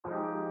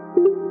Hey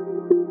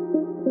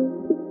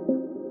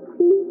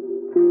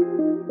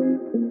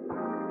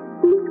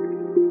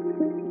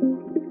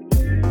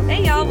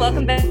y'all,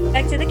 welcome back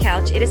to The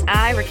Couch. It is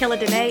I, Raquella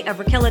Dene of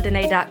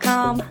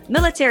RaquellaDene.com,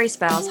 military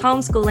spouse,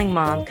 homeschooling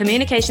mom,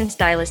 communication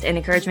stylist, and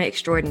encouragement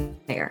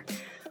extraordinaire.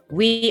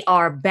 We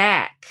are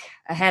back.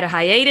 I had a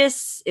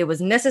hiatus. It was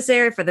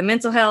necessary for the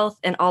mental health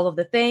and all of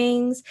the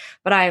things,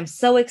 but I am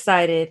so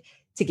excited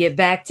to get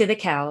back to The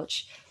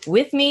Couch.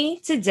 With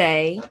me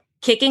today,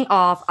 kicking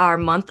off our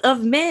month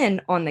of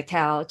men on The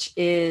Couch,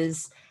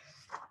 is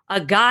a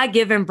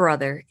God-given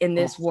brother in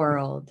this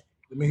world.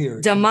 Let me hear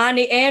it.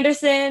 Damani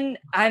Anderson.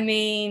 I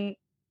mean,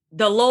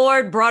 the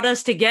Lord brought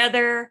us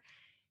together.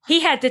 He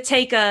had to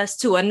take us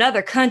to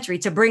another country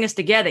to bring us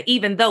together,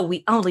 even though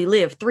we only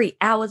live 3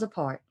 hours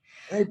apart.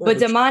 But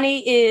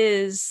Damani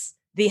is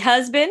the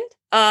husband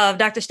of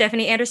Dr.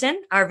 Stephanie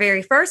Anderson, our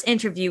very first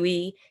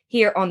interviewee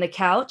here on The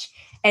Couch.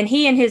 And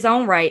he, in his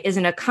own right, is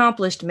an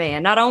accomplished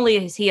man. Not only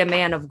is he a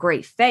man of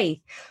great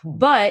faith,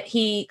 but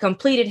he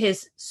completed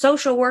his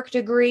social work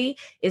degree,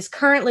 is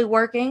currently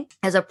working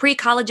as a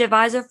pre-college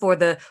advisor for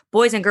the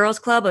Boys and Girls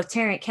Club of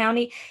Tarrant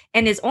County,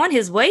 and is on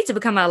his way to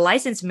become a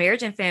licensed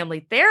marriage and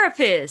family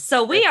therapist.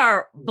 So we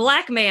are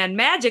Black man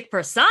magic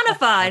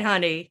personified,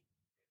 honey.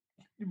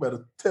 You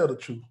better tell the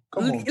truth.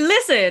 Come on.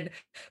 Listen,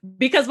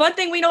 because one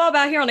thing we know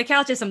about here on The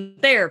Couch is some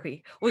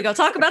therapy. We're going to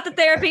talk about the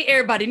therapy.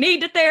 Everybody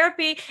need the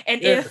therapy.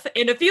 And if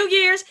in a few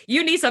years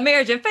you need some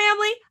marriage and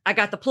family, I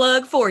got the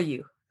plug for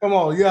you. Come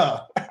on,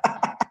 yeah.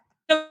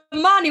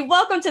 Damani,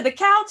 welcome to The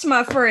Couch,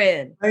 my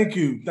friend. Thank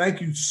you. Thank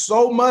you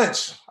so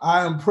much.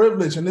 I am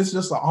privileged, and it's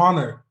just an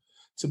honor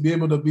to be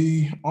able to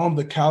be on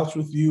The Couch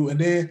with you. And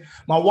then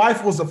my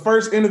wife was the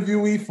first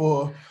interviewee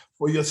for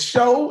your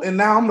show, and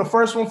now I'm the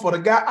first one for the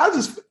guy.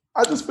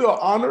 I just feel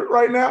honored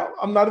right now.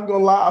 I'm not even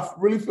gonna lie. I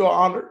really feel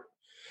honored,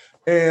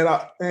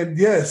 and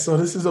yes, so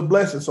this is a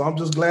blessing. So I'm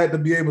just glad to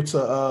be able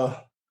to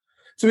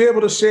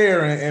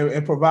share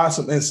and provide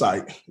some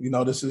insight. You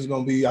know, this is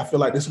gonna be. I feel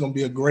like this is gonna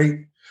be a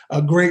great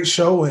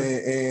show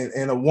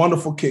and a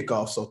wonderful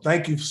kickoff. So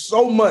thank you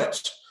so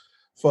much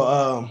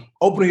for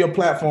opening your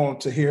platform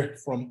to hear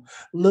from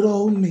little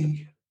old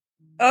me.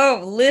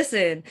 Oh,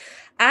 listen,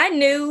 I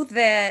knew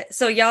that.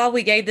 So y'all,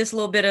 we gave this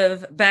little bit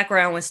of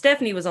background when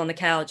Stephanie was on The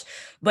Couch,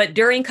 but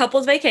during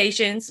couples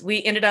vacations,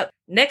 we ended up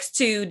next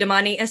to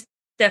Damani and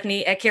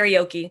Stephanie at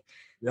karaoke.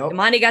 Yep.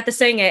 Damani got to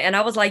sing it. And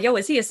I was like, yo,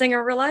 is he a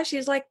singer in real life?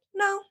 She's like,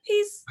 no,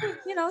 he's,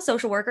 a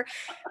social worker.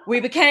 We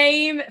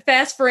became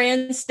fast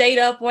friends, stayed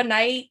up one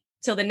night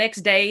till the next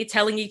day,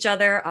 telling each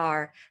other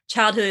our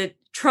childhood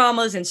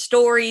traumas and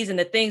stories and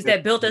the things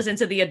that built us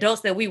into the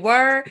adults that we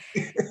were.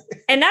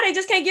 And now they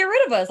just can't get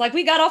rid of us. Like,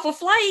 we got off a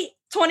flight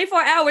 24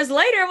 hours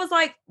later. It was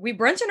like, we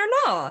brunching or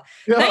no?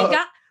 Yeah. Thank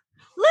God.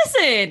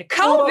 Listen,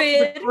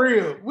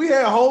 COVID. We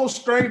had whole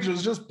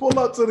strangers just pull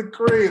up to the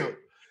crib.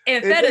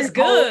 And fed us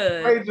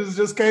good. Strangers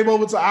just came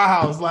over to our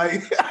house.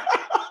 Like,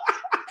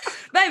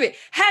 baby,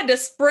 had the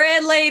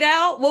spread laid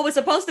out. What was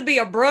supposed to be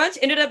a brunch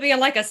ended up being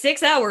like a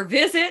 6-hour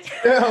visit.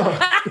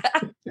 Yeah.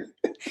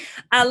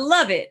 I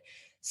love it.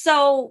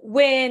 So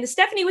when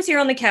Stephanie was here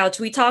on The Couch,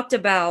 we talked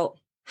about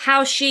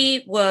how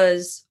she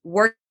was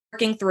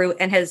working through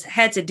and has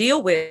had to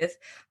deal with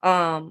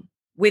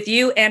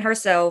you and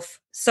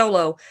herself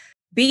solo,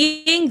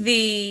 being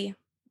the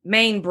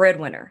main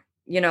breadwinner,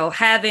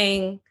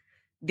 having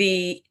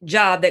the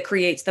job that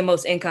creates the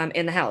most income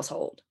in the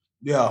household.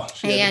 Yeah.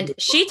 And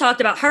she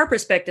talked about her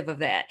perspective of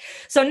that.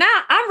 So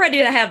now I'm ready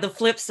to have the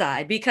flip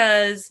side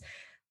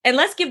and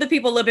let's give the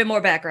people a little bit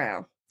more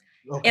background.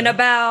 Okay. And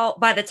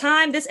by the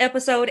time this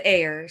episode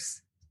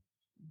airs,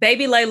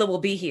 baby Layla will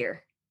be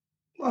here.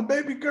 My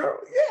baby girl,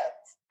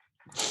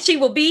 yes. She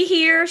will be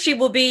here. She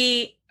will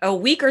be a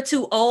week or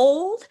two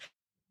old.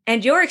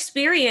 And your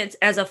experience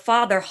as a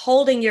father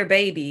holding your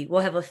baby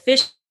will have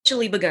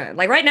officially begun.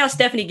 Like right now,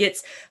 Stephanie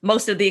gets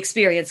most of the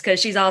experience because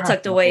she's all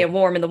tucked away and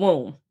warm in the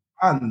womb.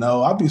 I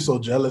know. I'd be so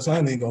jealous. I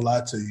ain't gonna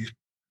lie to you.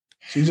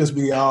 She just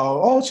be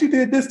all, she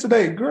did this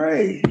today.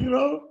 Great,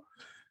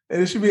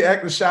 And she be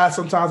acting shy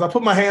sometimes. I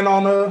put my hand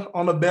on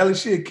her belly.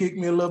 She'd kick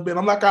me a little bit.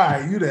 I'm like, all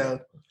right, you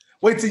there.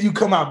 Wait till you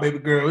come out, baby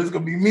girl. It's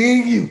going to be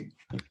me and you.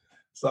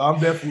 So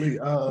I'm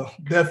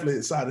definitely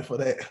excited for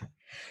that.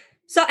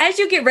 So as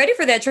you get ready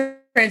for that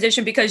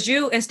transition, because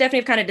you and Stephanie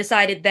have kind of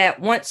decided that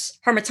once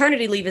her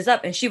maternity leave is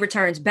up and she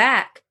returns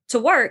back to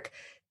work,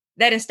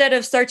 that instead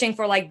of searching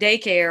for like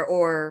daycare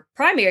or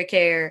primary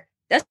care,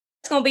 that's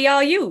going to be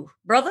all you,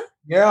 brother.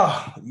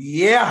 Yeah.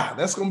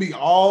 That's going to be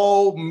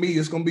all me.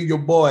 It's going to be your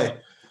boy.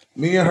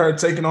 Me and her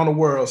taking on the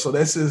world. So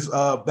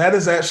that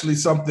is actually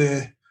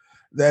something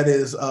that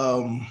is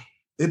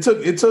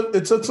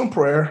it took some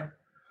prayer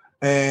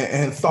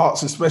and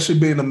thoughts, especially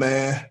being a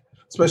man,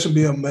 especially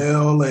being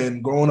male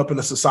and growing up in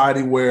a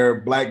society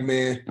where Black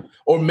men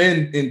or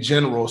men in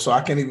general, so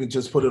I can't even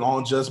just put it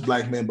on just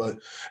Black men, but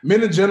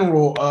men in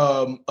general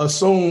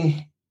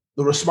assume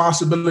the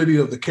responsibility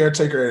of the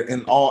caretaker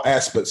in all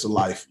aspects of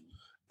life.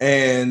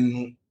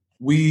 And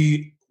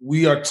we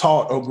are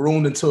taught or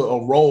groomed into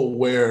a role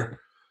where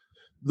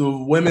the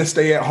women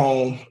stay at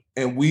home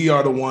and we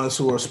are the ones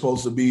who are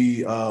supposed to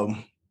be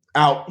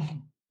out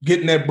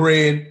getting that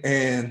bread,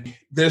 and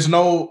there's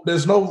no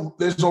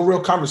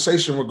real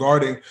conversation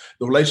regarding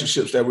the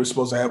relationships that we're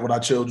supposed to have with our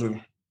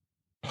children.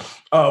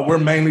 We're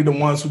mainly the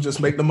ones who just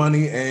make the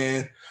money,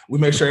 and we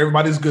make sure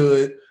everybody's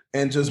good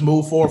and just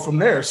move forward from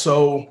there.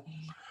 So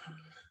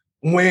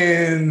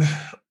when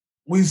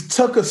we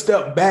took a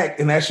step back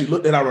and actually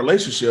looked at our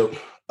relationship,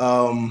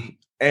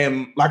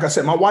 and like I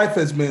said, my wife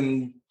has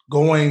been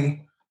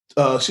going,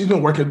 she's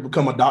been working to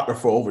become a doctor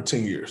for over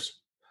 10 years.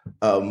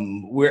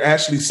 We're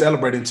actually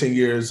celebrating 10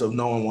 years of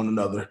knowing one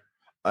another.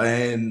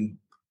 And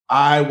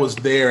I was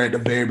there at the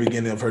very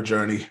beginning of her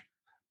journey.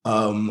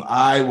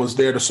 I was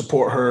there to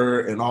support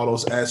her in all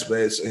those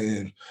aspects,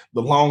 and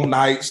the long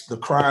nights, the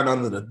crying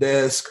under the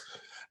desk,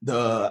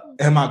 the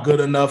am I good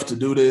enough to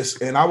do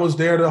this? And I was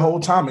there the whole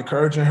time,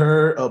 encouraging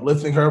her,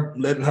 uplifting her,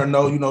 letting her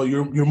know,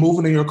 you're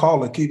moving in your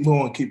calling, keep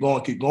going, keep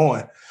going, keep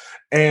going.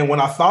 And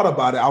when I thought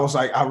about it, I was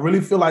like, I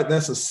really feel like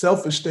that's a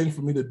selfish thing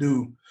for me to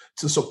do,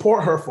 to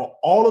support her for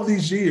all of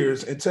these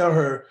years and tell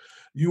her,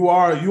 you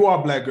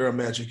are Black Girl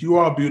Magic. You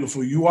are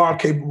beautiful. You are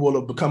capable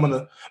of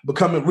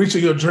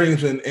reaching your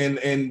dreams and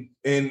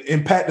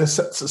impacting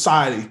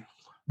society.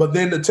 But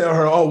then to tell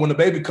her, oh, when the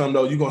baby comes,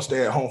 though, you're gonna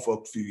stay at home for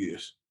a few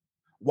years.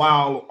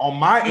 While on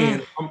my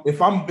end,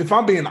 if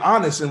I'm being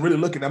honest and really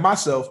looking at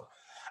myself,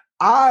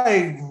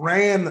 I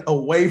ran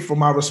away from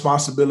my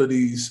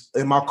responsibilities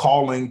and my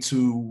calling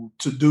to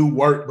do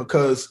work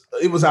because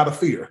it was out of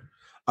fear.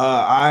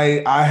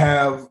 I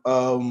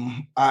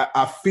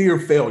fear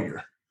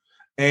failure.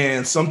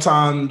 And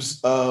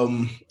sometimes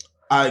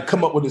I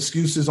come up with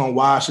excuses on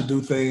why I should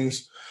do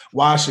things,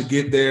 why I should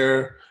get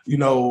there.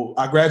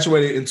 I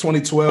graduated in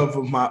 2012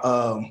 with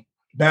my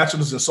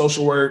bachelor's in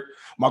social work.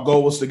 My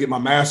goal was to get my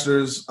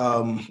master's.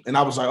 And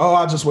I was like,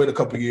 I'll just wait a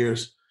couple of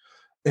years.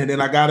 And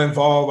then I got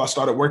involved. I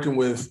started working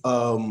with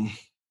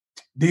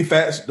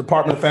DFATS,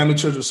 Department of Family and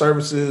Children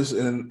Services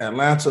in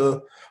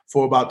Atlanta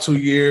for about 2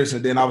 years.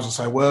 And then I was just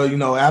like,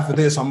 well, after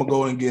this, I'm going to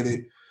go and get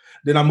it.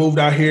 Then I moved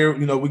out here,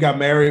 we got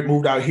married,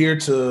 moved out here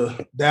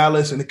to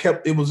Dallas, and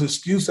it was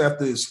excuse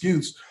after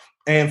excuse.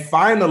 And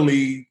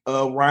finally,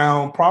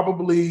 around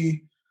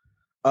probably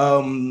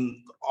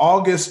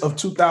August of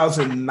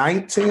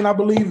 2019, I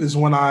believe, is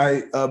when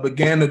I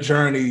began the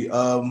journey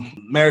of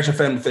marriage and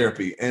family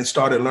therapy and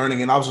started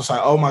learning. And I was just like,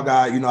 oh my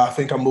God, I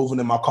think I'm moving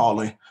in my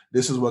calling.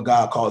 This is what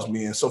God calls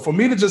me in. So for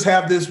me to just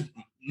have this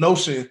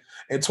notion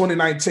in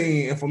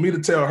 2019 and for me to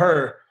tell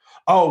her,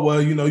 oh,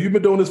 well, you've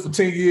been doing this for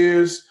 10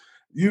 years.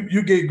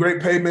 You get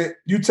great payment.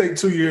 You take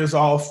 2 years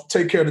off,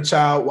 take care of the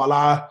child while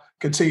I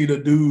continue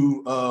to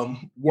do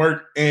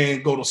work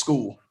and go to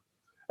school.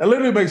 It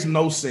literally makes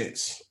no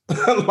sense.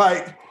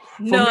 Like,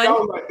 for me, I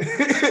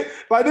was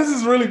like, this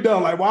is really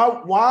dumb. Like,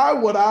 why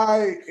would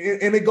I?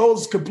 And it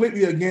goes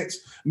completely against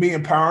me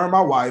empowering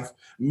my wife,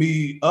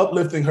 me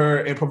uplifting her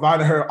and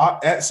providing her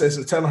access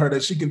and telling her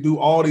that she can do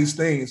all these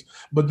things,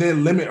 but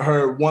then limit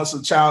her once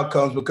a child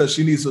comes because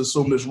she needs to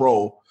assume this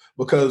role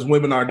because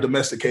women are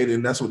domesticated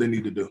and that's what they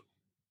need to do.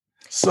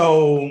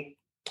 So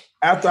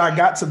after I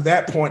got to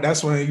that point,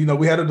 that's when,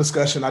 we had a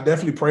discussion. I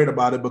definitely prayed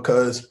about it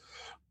because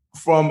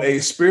from a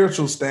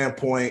spiritual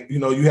standpoint,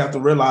 you have to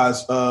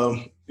realize,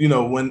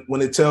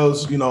 when it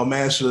tells, a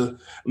man should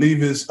leave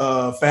his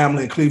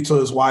family and cleave to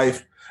his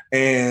wife,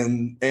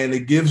 and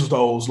it gives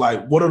those,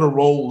 like, what are the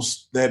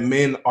roles that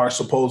men are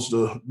supposed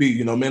to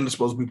be? Men are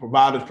supposed to be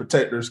providers,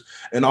 protectors,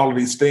 and all of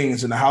these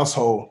things in the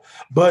household.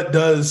 But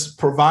does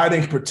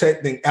providing,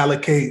 protecting,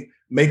 allocate,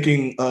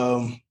 making,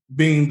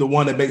 being the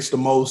one that makes the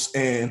most,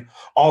 and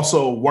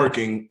also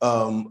working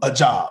a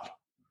job?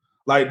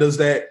 Like, does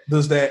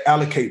that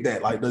allocate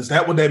that? Like, does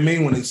that what that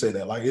mean when they say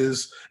that? Like,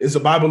 is the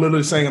Bible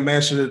literally saying a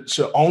man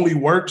should only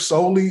work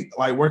solely,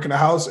 like work in the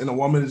house, and a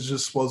woman is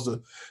just supposed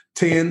to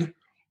tend?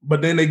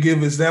 But then they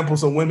give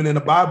examples of women in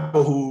the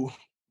Bible who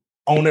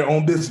own their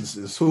own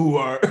businesses, who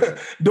are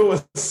doing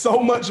so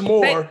much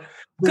more.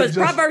 Because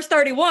Proverbs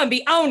 31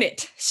 be on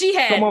it. She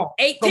had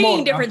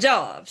 18 different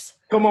jobs.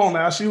 Come on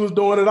now, she was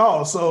doing it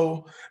all.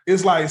 So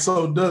it's like,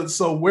 so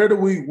where do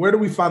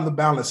we find the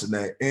balance in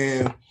that?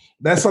 And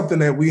that's something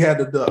that we had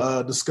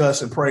to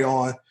discuss and pray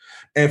on.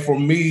 And for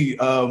me,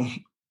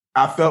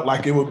 I felt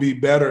like it would be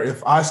better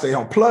if I stay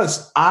home.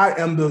 Plus, I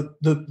am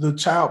the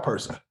child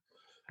person.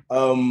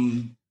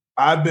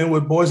 I've been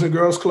with Boys and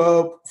Girls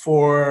Club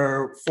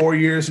for 4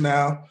 years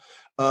now.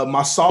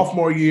 My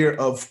sophomore year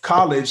of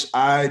college,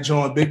 I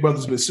joined Big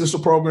Brothers Big Sister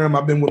program.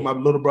 I've been with my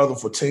little brother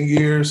for 10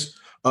 years,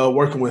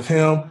 working with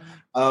him.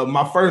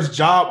 My first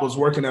job was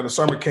working at a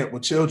summer camp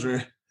with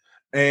children.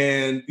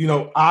 And,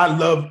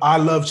 I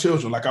love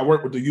children. Like, I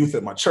work with the youth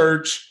at my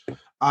church.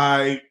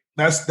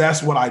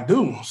 That's what I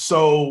do.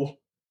 So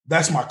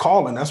that's my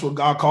calling. That's what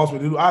God calls me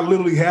to do. I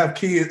literally have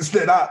kids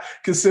that I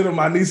consider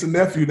my niece and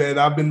nephew that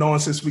I've been knowing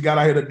since we got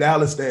out here to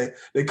Dallas, that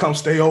they come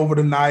stay over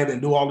the night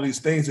and do all of these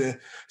things. And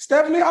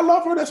Stephanie, I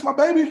love her. That's my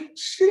baby.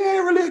 She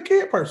ain't really a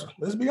kid person.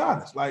 Let's be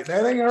honest. Like,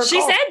 that ain't her. She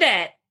call. said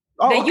that.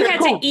 Oh, that you had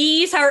cool. to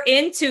ease her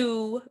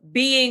into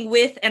being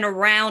with and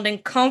around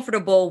and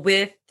comfortable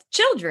with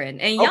children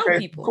and young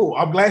people. Cool.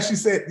 I'm glad she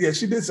said, yeah,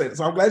 she did say that.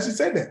 So I'm glad she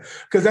said that,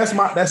 because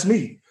that's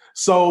me.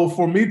 So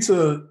for me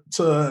to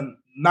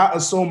not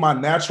assume my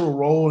natural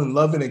role in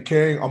loving and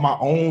caring on my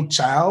own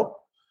child,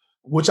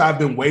 which I've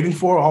been waiting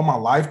for all my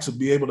life, to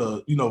be able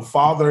to,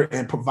 father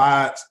and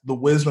provide the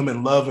wisdom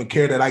and love and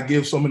care that I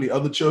give so many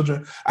other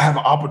children. I have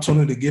an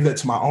opportunity to give that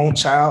to my own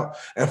child.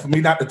 And for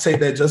me not to take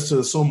that just to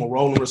assume a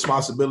role and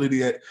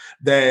responsibility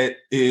that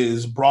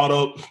is brought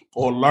up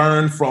or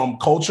learned from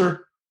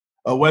culture,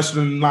 a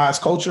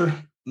westernized culture,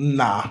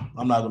 nah,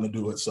 I'm not going to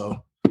do it.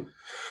 So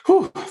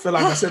I feel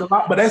like I said a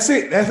lot, but that's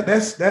it.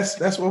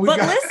 That's what we got.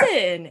 But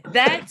listen,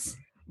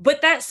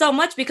 that's so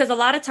much, because a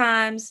lot of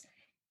times,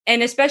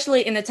 and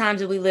especially in the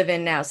times that we live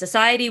in now,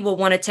 society will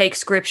want to take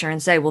scripture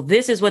and say, well,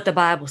 this is what the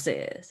Bible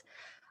says.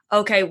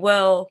 Okay,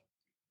 well,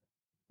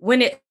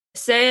 when it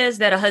says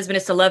that a husband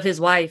is to love his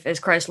wife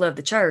as Christ loved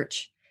the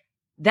church,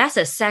 that's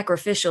a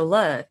sacrificial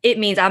love. It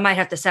means I might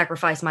have to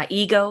sacrifice my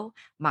ego,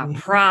 my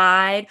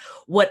pride,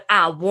 what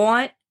I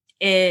want,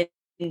 in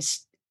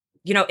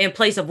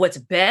place of what's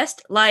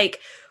best.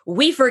 Like,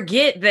 we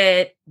forget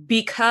that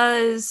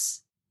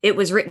because it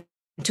was written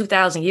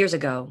 2,000 years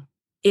ago,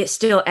 it's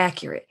still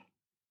accurate.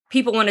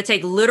 People want to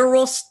take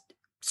literal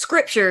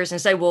scriptures and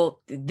say,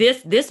 well,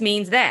 this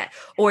means that,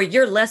 or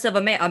you're less of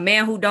a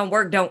man who don't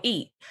work, don't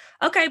eat.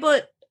 Okay,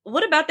 but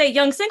what about that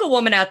young single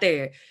woman out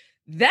there?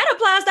 That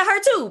applies to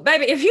her too,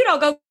 baby. If you don't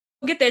go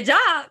get that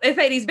job and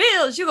pay these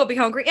bills, you're going to be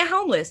hungry and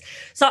homeless.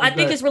 So I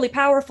think it's really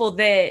powerful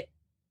that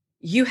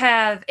you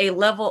have a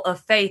level of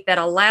faith that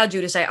allowed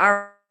you to say,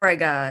 all right,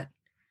 God,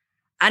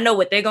 I know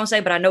what they're going to say,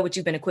 but I know what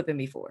you've been equipping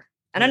me for.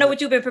 And I know what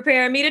you've been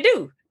preparing me to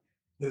do.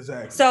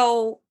 Exactly.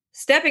 So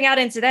stepping out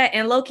into that,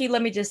 and low key,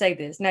 let me just say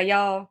this. Now,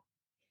 y'all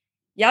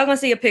gonna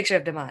see a picture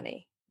of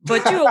Damani,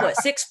 but you are what,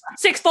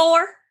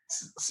 6'4",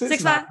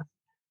 6'5",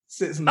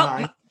 6'9".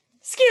 Oh,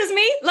 excuse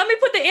me. Let me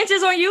put the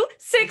inches on you.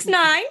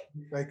 6'9".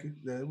 Thank you.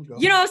 There we go.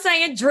 You know what I'm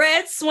saying?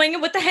 Dreads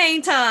swinging with the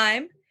hang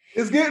time.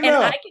 It's getting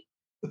up.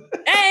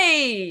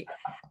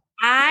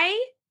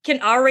 I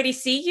can already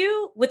see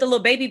you with a little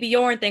baby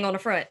Bjorn thing on the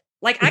front.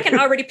 Like, I can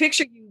already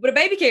picture you with a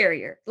baby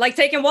carrier, like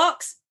taking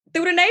walks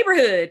through the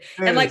neighborhood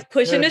and like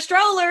pushing the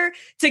stroller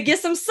to get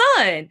some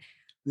sun.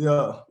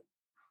 Yeah.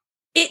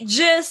 It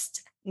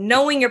just,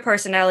 knowing your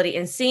personality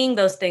and seeing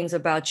those things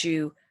about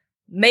you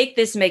make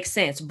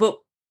sense. But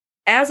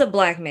as a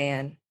Black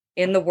man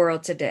in the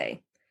world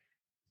today,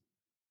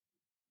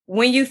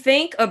 when you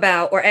think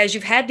about, or as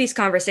you've had these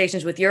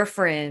conversations with your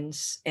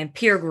friends and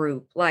peer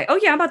group, like, oh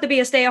yeah, I'm about to be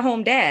a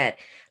stay-at-home dad.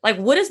 Like,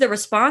 what is the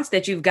response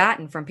that you've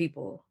gotten from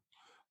people?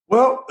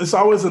 Well, it's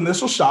always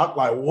initial shock.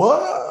 Like,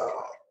 what?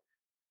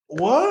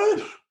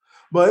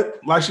 But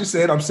like she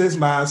said, I'm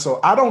 6'9",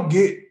 so I don't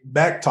get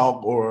back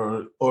talk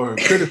or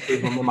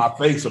criticism in my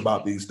face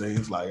about these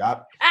things. Like,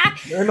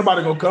 ain't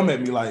nobody gonna come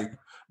at me like,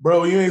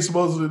 bro, you ain't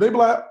supposed to. They be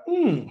like,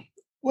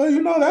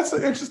 well, that's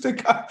an interesting,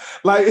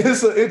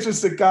 it's an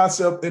interesting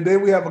concept. And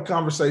then we have a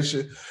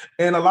conversation,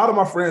 and a lot of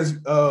my friends,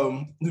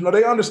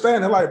 they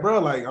understand. They're like, bro,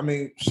 like, I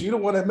mean, she the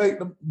one that make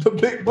the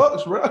big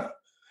bucks, bro,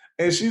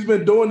 and she's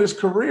been doing this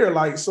career,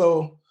 like,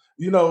 so,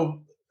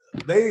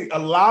 a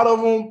lot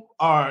of them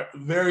are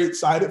very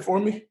excited for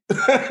me.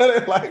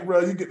 They're like,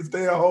 bro, you get to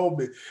stay at home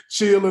and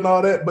chill and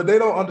all that. But they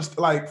don't understand,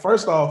 like,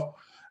 first off,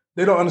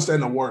 they don't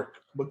understand the work,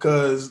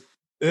 because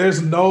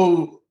there's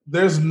no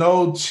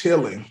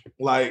chilling.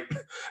 Like,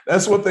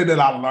 that's one thing that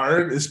I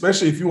learned,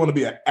 especially if you want to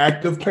be an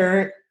active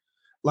parent.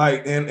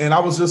 Like, and I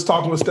was just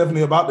talking with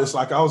Stephanie about this.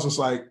 Like, I was just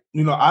like,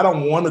 I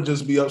don't want to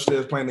just be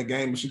upstairs playing the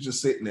game and she's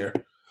just sitting there,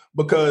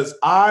 because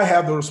I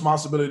have the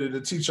responsibility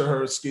to teach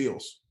her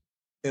skills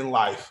in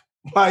life.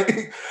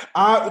 Like,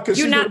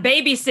 you're not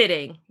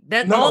babysitting.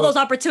 All those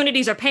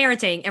opportunities are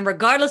parenting, and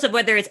regardless of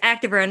whether it's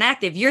active or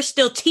inactive, you're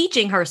still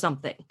teaching her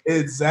something.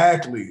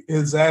 Exactly.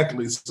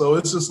 So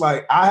it's just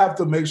like, I have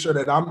to make sure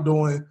that I'm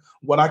doing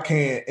what I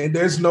can, and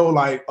there's no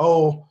like,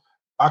 oh,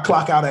 I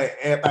clock out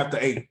after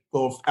 8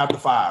 or after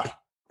 5.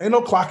 Ain't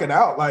no clocking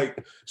out.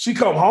 Like, she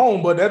come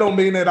home, but that don't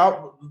mean that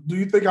do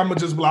you think I'm gonna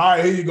just be like, all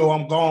right, here you go,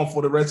 I'm gone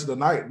for the rest of the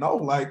night? No,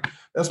 like,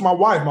 that's my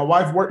wife. My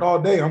wife worked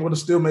all day. I'm gonna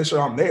still make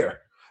sure I'm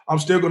there. I'm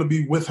still gonna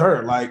be with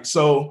her. Like,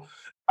 so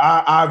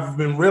I've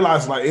been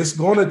realizing, like, it's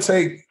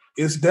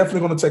definitely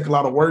gonna take a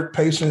lot of work,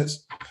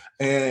 patience,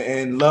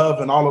 and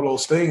love, and all of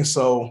those things.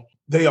 So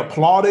they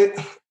applaud it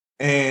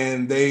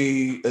and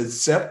they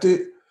accept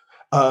it.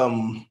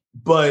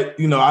 But,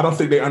 I don't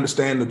think they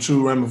understand the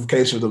true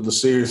ramifications of the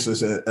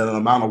seriousness and the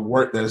amount of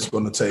work that it's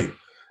going to take.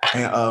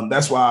 And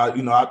that's why,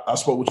 I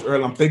spoke with you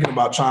earlier. I'm thinking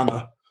about trying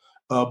to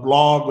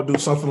blog or do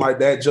something like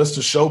that, just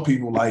to show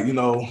people, like,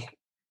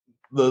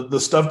 the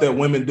stuff that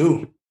women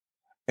do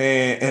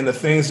and the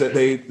things that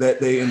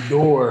they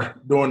endure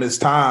during this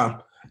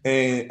time.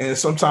 And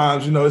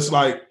sometimes, it's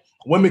like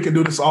women can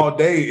do this all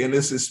day and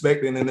it's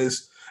expected and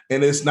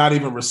it's not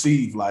even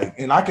received. Like,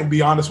 and I can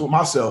be honest with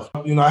myself.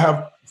 I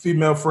have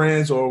female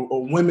friends or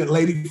women,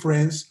 lady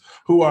friends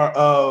who are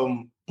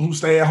who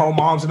stay at home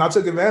moms, and I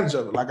took advantage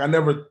of it. Like I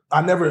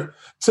never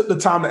took the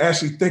time to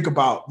actually think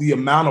about the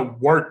amount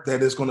of work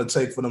that it's going to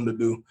take for them to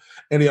do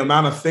and the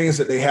amount of things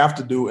that they have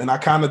to do. And I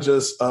kind of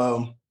just,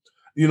 I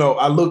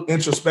look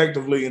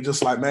introspectively and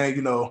just like, man,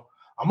 I'm going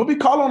to be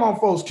calling on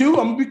folks. Q,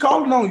 I'm going to be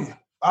calling on you.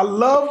 I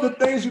love the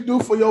things you do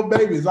for your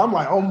babies. I'm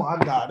like, oh my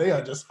God, they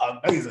are just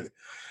amazing.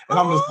 And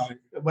I'm just like,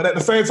 but at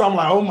the same time, I'm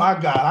like, oh my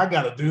God, I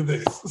got to do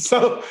this.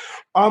 So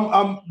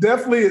I'm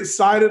definitely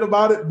excited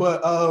about it.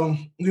 But,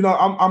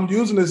 I'm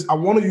using this. I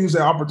want to use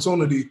that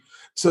opportunity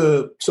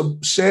to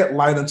shed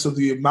light into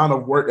the amount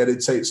of work that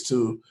it takes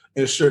to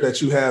ensure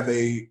that you have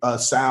a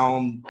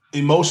sound,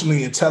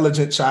 emotionally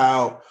intelligent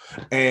child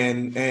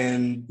and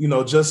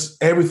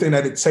just everything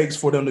that it takes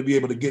for them to be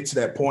able to get to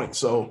that point.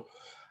 So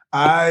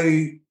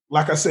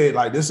like I said,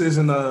 like this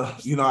isn't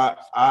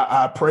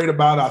I prayed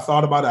about it. I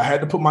thought about it. I had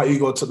to put my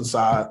ego to the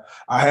side.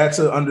 I had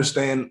to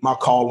understand my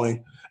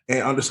calling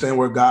and understand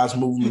where God's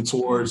moving me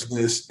towards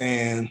this.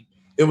 And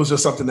it was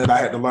just something that I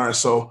had to learn.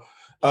 So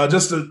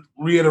just to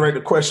reiterate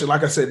the question,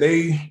 like I said,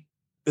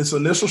 it's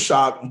initial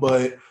shock,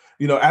 but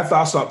after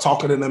I started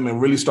talking to them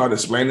and really started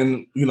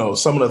explaining,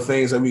 some of the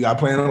things that we got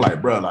planned, I'm like,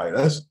 bro, like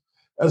that's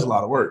a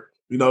lot of work.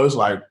 It's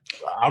like,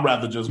 I'd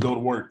rather just go to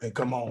work and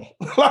come home.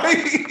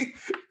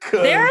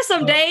 There are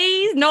some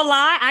days, no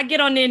lie, I get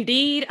on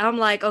Indeed. I'm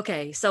like,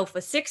 okay, so for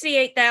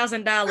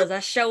 $68,000, I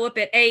show up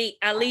at 8,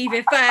 I leave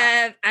at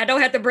 5. I don't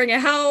have to bring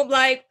it home.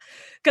 Like,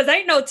 because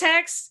ain't no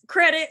tax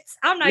credits.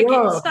 I'm not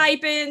getting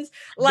stipends.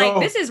 Like,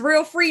 this is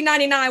real free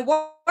 99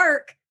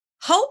 work.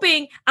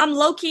 Hoping I'm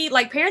low key,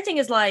 like parenting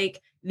is like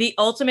the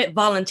ultimate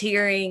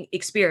volunteering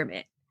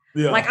experiment.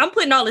 Yeah. Like I'm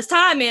putting all this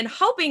time in,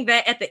 hoping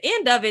that at the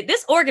end of it,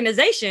 this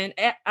organization,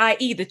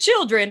 i.e. the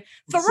children,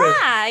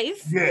 thrive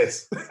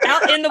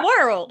out in the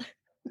world.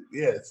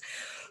 Yes.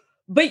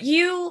 But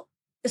you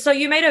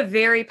made a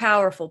very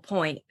powerful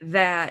point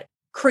that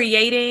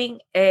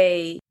creating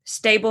a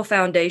stable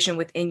foundation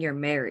within your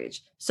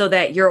marriage so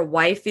that your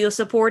wife feels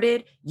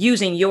supported,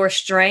 using your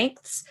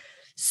strengths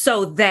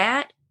so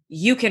that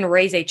you can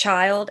raise a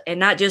child, and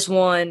not just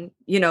one,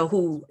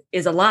 who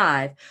is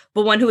alive,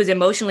 but one who is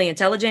emotionally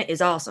intelligent is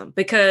awesome.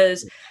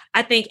 Because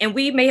I think, and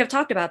we may have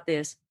talked about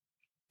this,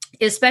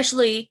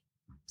 especially,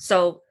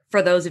 so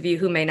for those of you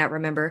who may not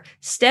remember,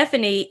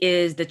 Stephanie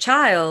is the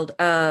child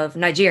of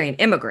Nigerian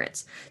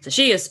immigrants. So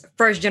she is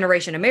first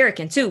generation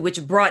American too,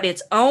 which brought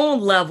its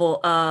own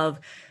level of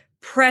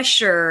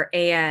pressure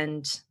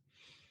and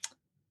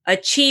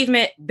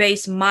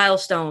achievement-based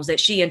milestones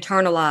that she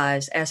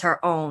internalized as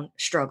her own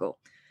struggle.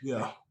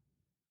 Yeah.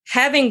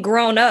 Having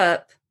grown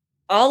up,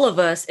 all of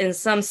us in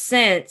some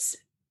sense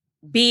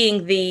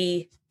being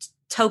the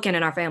token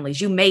in our families.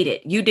 You made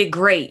it. You did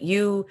great.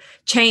 You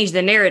changed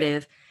the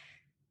narrative.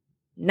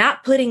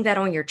 Not putting that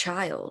on your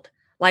child.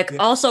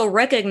 Also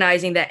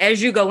recognizing that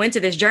as you go into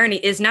this journey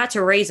is not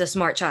to raise a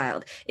smart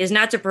child, is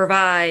not to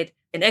provide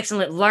an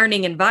excellent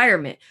learning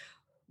environment,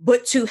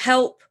 but to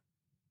help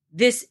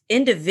this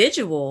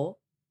individual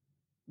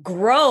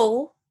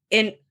grow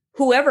in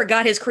whoever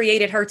God has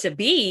created her to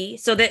be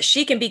so that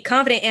she can be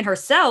confident in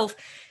herself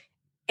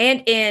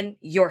and in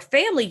your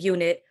family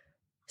unit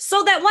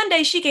so that one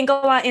day she can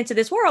go out into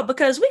this world,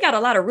 because we got a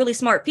lot of really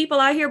smart people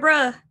out here,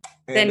 bruh,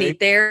 that need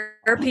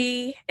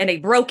therapy and they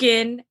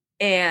broken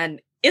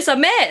and it's a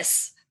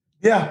mess.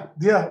 Yeah.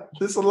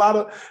 It's a lot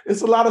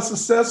of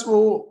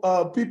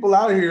successful people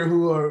out here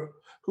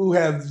who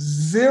have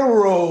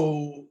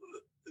zero,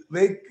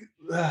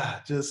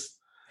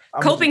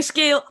 coping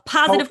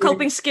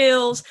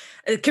skills,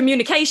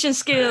 communication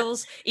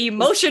skills,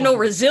 emotional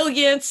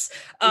resilience,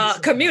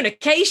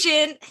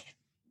 communication.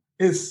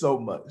 It's so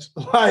much,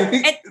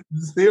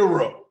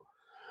 zero.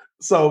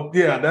 So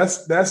yeah,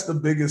 that's the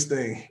biggest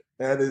thing.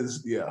 That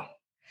is, yeah.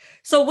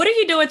 So what are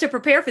you doing to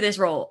prepare for this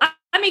role?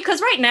 I mean,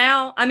 because right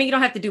now, you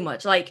don't have to do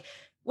much. Like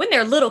when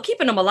they're little,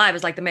 keeping them alive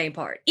is like the main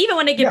part. Even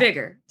when they get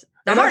bigger.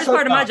 The hardest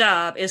part of my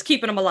job is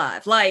keeping them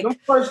alive. Like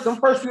them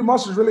first few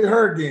months is really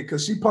her again,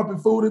 because she pumping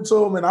food into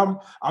them, and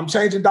I'm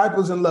changing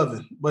diapers and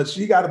loving. But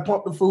she got to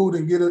pump the food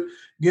and get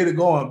it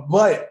going.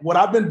 But what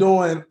I've been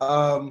doing,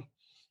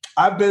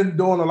 I've been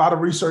doing a lot of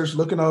research,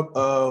 looking up,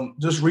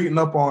 just reading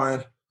up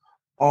on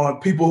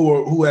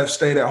people who have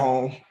stayed at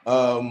home,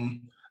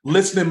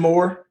 listening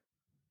more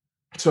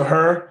to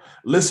her,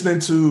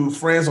 listening to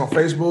friends on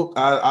Facebook.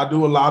 I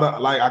do a lot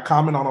of I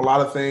comment on a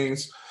lot of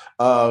things.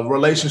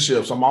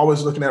 Relationships. I'm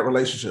always looking at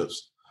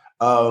relationships.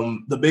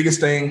 The biggest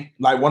thing,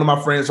 like one of my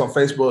friends on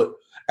Facebook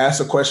asked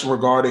a question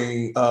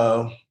regarding,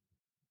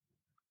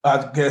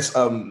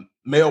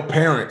 male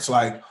parents.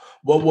 Like,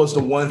 what was the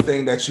one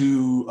thing that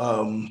you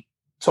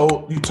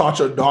taught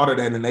your daughter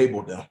that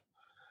enabled them?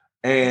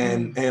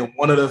 And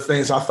one of the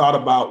things I thought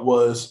about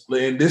was,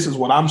 and this is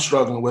what I'm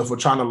struggling with, or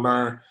trying to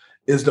learn,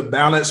 is the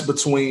balance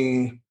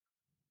between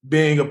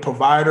being a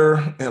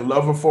provider and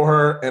lover for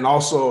her, and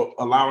also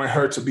allowing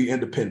her to be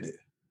independent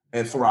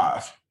and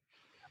thrive.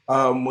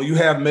 When you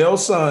have male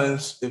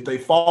sons, if they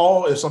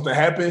fall, if something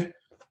happened,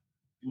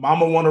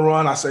 mama want to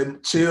run, I say,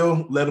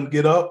 chill, let them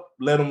get up,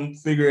 let them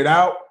figure it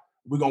out.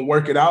 We're going to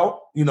work it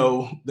out. You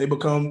know, they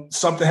become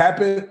something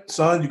happened.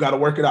 Son, you got to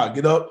work it out.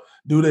 Get up,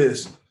 do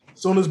this.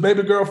 As soon as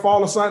baby girl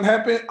fall or something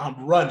happen,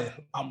 I'm running.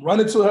 I'm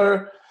running to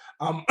her.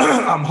 I'm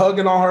I'm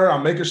hugging on her.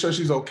 I'm making sure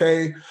she's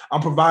okay.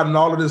 I'm providing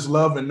all of this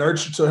love and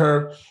nurture to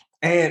her.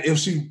 And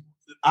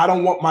I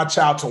don't want my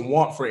child to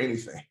want for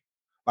anything.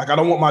 Like, I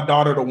don't want my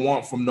daughter to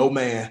want from no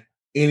man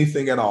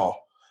anything at all.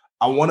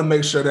 I want to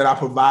make sure that I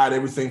provide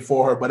everything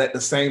for her, but at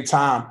the same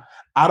time,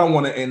 I don't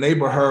want to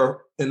enable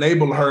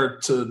her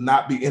to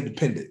not be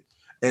independent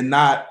and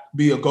not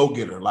be a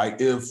go-getter. Like,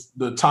 if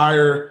her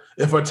tire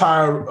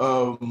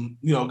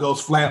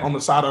goes flat on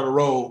the side of the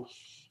road,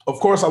 of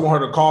course I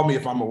want her to call me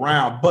if I'm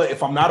around. But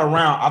if I'm not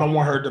around, I don't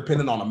want her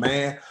dependent on a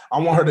man. I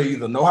want her to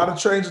either know how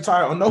to change the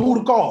tire or know who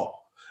to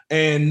call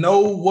and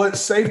know what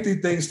safety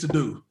things to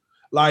do.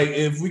 Like,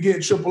 if we get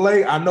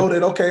AAA, I know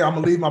that, okay, I'm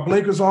going to leave my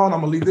blinkers on.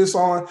 I'm going to leave this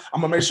on.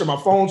 I'm going to make sure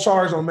my phone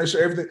charged. I'm going to make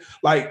sure everything,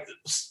 like,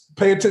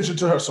 pay attention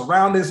to her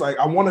surroundings. Like,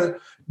 I want to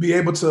be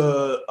able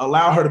to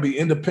allow her to be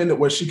independent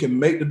where she can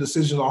make the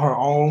decisions on her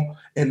own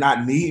and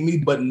not need me,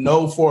 but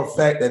know for a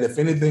fact that if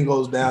anything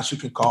goes down, she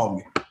can call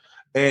me.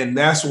 And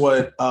that's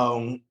what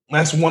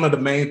that's one of the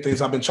main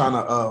things I've been trying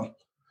to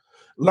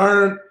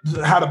learn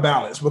how to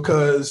balance,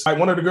 because like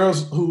one of the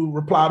girls who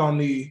replied on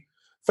the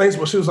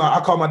Facebook, she was like,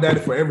 I call my daddy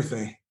for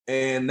everything.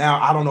 And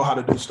now I don't know how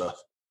to do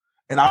stuff.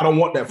 And I don't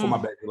want that for my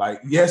baby. Like,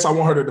 yes, I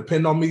want her to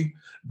depend on me,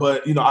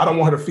 but you know, I don't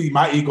want her to feed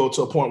my ego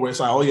to a point where it's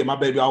like, oh yeah, my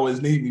baby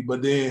always needs me.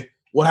 But then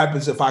what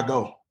happens if I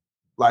go?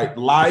 Like,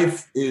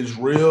 life is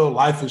real,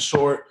 life is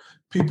short.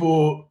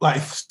 People,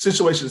 like,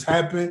 situations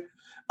happen.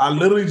 I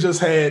literally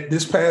just had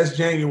this past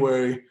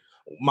January,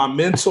 my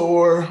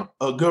mentor,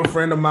 a good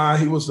friend of mine,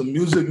 he was a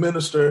music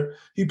minister.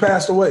 He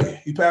passed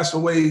away. He passed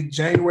away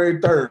January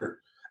 3rd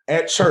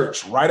at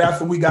church, right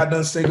after we got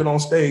done singing on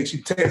stage. He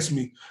texted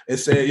me and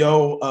said,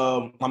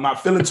 yo, I'm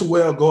not feeling too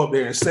well. Go up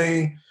there and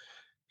sing.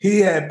 He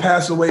had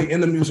passed away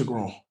in the music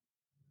room.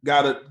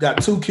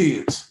 Got 2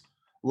 kids,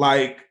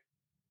 like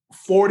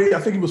 40, I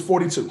think he was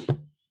 42.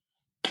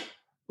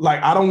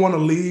 Like, I don't want to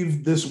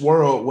leave this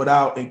world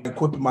without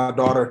equipping my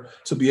daughter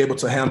to be able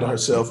to handle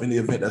herself in the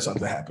event that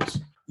something happens.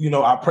 You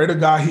know, I pray to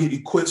God he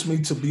equips me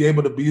to be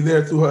able to be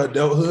there through her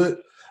adulthood.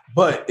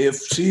 But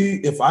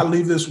if I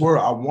leave this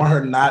world, I want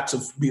her not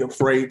to be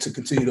afraid to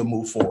continue to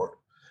move forward.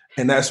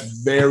 And that's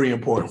very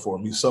important for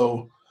me.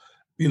 So,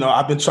 you know,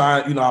 I've been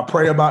trying, you know, I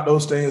pray about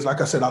those things.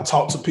 Like I said, I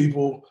talk to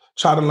people,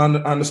 try to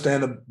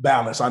understand the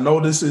balance. I know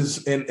this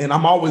is, and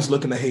I'm always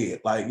looking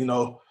ahead. Like, you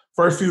know,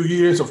 first few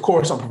years, of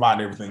course, I'm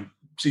providing everything.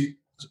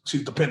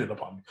 She's dependent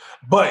upon me.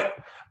 But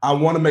I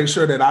want to make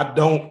sure that I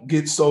don't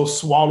get so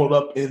swallowed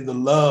up in the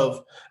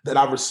love that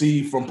I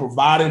received from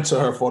providing to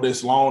her for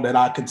this long that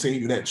I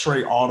continue that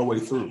trait all the way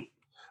through.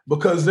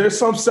 Because there's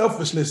some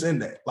selfishness in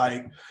that.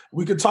 Like,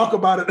 we could talk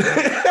about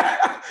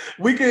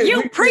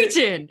it.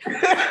 Preaching.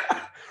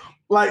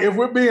 Like, if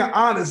we're being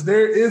honest,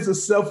 there is a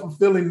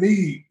self-fulfilling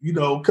need, you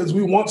know, because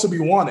we want to be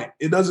wanted.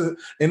 It doesn't,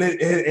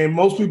 and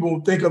most people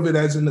think of it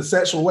as in a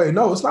sexual way.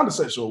 No, it's not a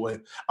sexual way.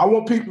 We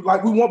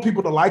want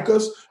people to like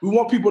us. We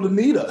want people to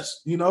need us,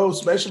 you know,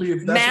 especially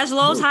if that's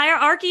Maslow's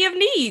hierarchy of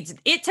needs.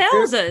 It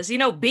tells us, you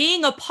know,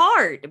 being a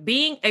part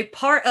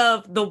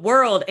of the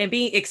world and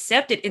being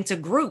accepted into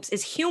groups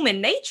is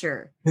human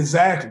nature.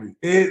 Exactly.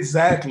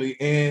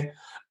 And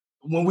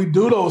when we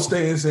do those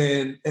things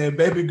and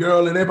baby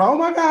girl and everybody, oh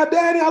my God,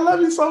 daddy, I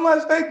love you so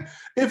much.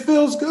 It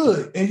feels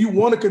good. And you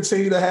want to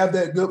continue to have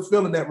that good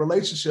feeling, that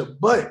relationship.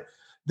 But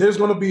there's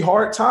going to be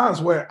hard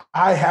times where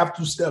I have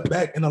to step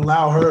back and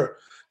allow her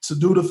to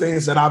do the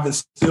things that I've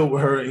instilled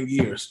with her in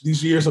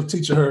these years of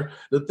teaching her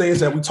the things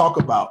that we talk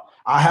about.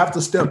 I have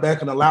to step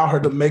back and allow her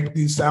to make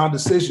these sound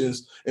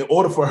decisions in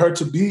order for her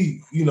to be,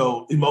 you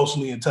know,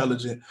 emotionally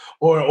intelligent,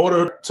 or in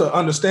order to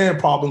understand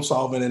problem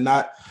solving and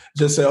not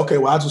just say, okay,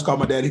 well, I'll just call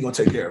my dad. He's going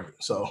to take care of it.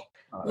 So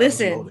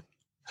listen,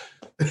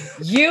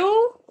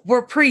 you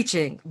were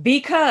preaching,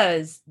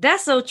 because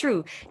that's so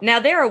true. Now,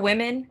 there are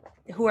women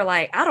who are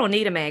like, I don't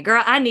need a man.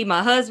 Girl, I need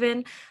my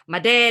husband, my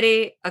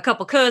daddy, a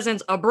couple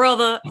cousins, a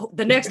brother,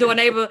 the next door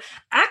neighbor.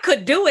 I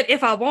could do it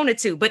if I wanted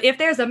to. But if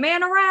there's a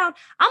man around,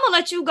 I'm going to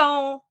let you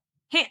go,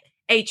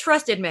 a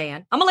trusted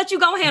man. I'm going to let you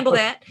go handle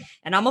that,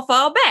 and I'm going to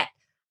fall back.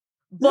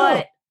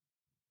 But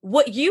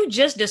what you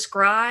just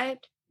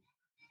described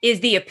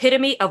is the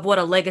epitome of what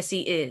a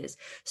legacy is.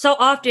 So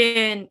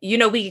often, you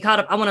know, we get caught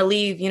up, I want to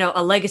leave, you know,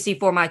 a legacy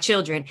for my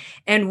children.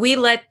 And we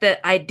let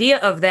the idea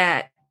of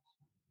that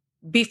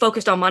be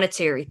focused on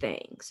monetary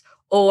things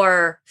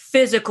or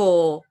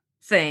physical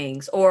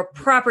things or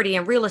property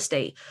and real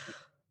estate.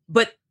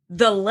 But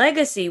the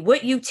legacy,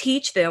 what you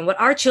teach them, what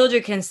our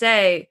children can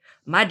say,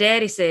 my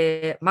daddy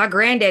said, my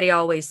granddaddy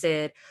always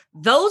said,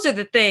 those are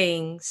the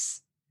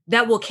things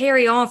that will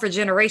carry on for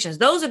generations.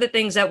 Those are the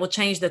things that will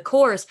change the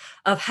course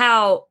of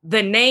how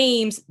the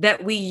names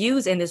that we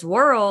use in this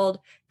world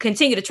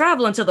continue to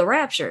travel until the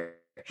rapture.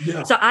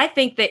 Yeah. So I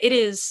think that it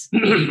is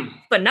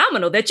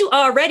phenomenal that you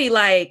already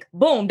like,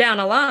 boom, down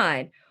the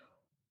line.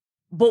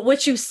 But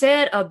what you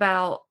said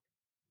about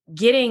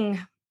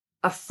getting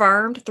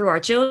affirmed through our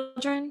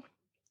children,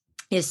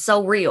 is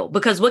so real,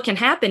 because what can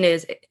happen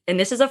is, and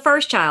this is a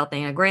first child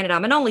thing. Granted,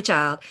 I'm an only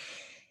child,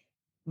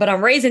 but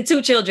I'm raising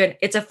two children.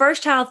 It's a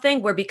first child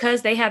thing where,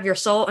 because they have your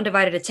sole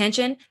undivided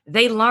attention,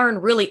 they learn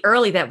really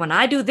early that when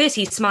I do this,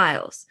 he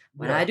smiles.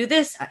 When I do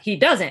this, he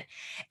doesn't.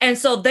 And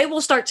so they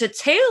will start to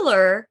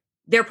tailor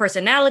their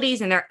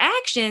personalities and their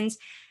actions.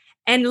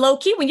 And low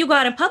key, when you go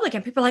out in public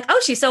and people are like,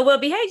 oh, she's so well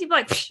behaved, you're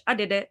like, I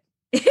did that.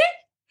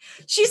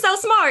 She's so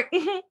smart.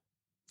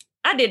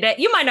 I did that.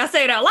 You might not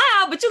say it out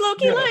loud, but you low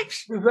key like,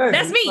 exactly.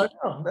 That's me. Like,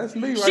 oh, that's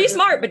me. Right. She's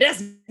smart, but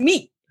that's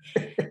me.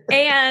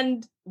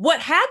 And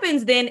what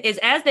happens then is,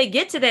 as they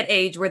get to that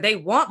age where they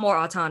want more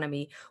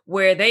autonomy,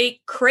 where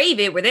they crave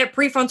it, where their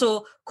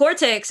prefrontal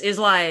cortex is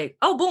like,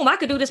 oh, boom, I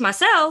could do this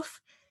myself.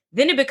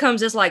 Then it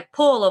becomes this like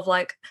pull of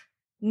like,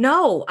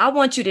 no, I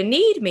want you to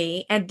need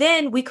me. And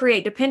then we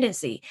create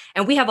dependency.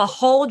 And we have a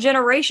whole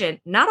generation,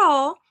 not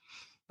all,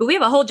 but we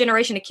have a whole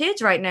generation of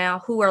kids right now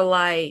who are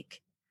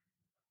like,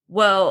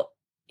 well,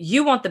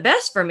 you want the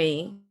best for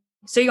me,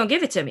 so you're going to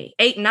give it to me.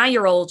 8 and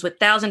 9-year-olds with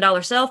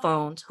 $1,000 cell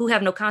phones who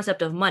have no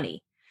concept of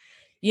money.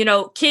 You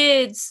know,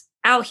 kids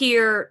out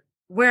here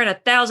wearing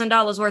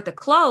 $1,000 worth of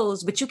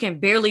clothes, but you can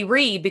barely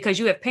read because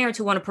you have parents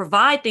who want to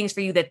provide things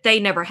for you that they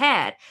never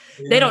had.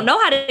 Yeah. They don't know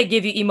how to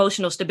give you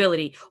emotional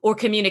stability or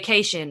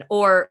communication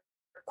or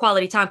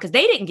quality time because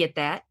they didn't get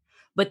that.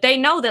 But they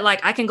know that,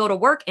 like, I can go to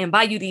work and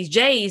buy you these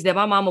J's that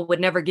my mama would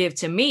never give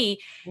to me.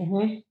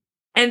 Mm-hmm.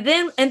 And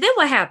then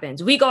what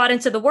happens? We go out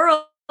into the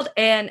world,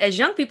 and as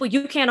young people,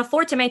 you can't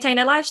afford to maintain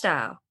that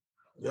lifestyle.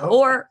 Yep.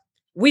 Or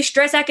we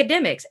stress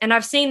academics. And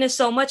I've seen this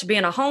so much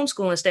being a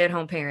homeschool and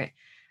stay-at-home parent.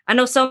 I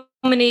know so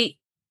many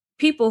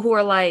people who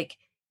are like,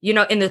 you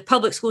know, in the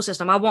public school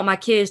system, I want my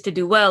kids to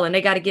do well and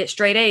they got to get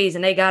straight A's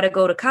and they got to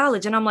go to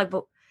college. And I'm like,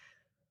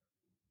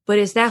 but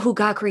is that who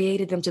God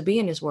created them to be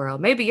in this world?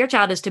 Maybe your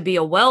child is to be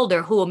a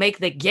welder who will make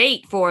the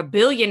gate for a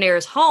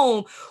billionaire's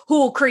home, who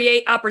will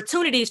create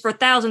opportunities for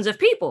thousands of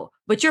people,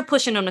 but you're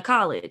pushing them to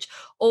college.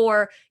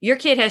 Or your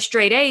kid has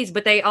straight A's,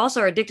 but they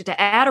also are addicted to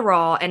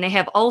Adderall and they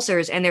have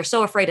ulcers and they're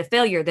so afraid of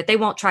failure that they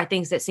won't try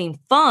things that seem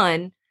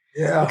fun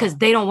because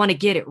they don't want to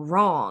get it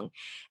wrong.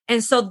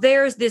 And so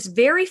there's this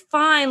very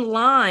fine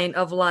line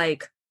of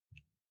like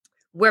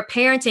where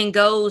parenting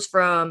goes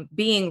from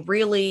being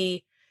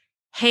really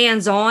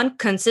hands-on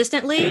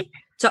consistently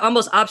to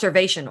almost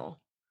observational.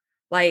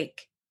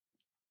 Like,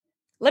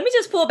 let me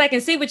just pull back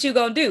and see what you're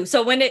gonna do.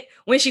 So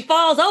when she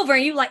falls over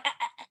and you like,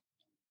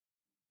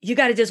 you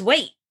got to just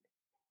wait.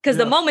 Because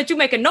the moment you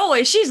make a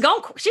noise, she's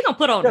gonna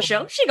put on the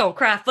show. She gonna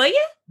cry for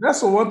you.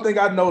 That's the one thing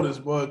I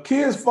noticed. But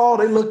kids fall,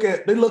 they look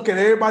at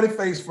everybody's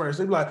face first.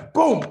 They be like,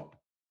 boom.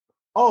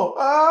 Oh,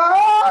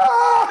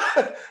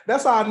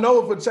 that's how I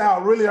know if a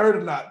child really hurt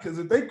or not. Because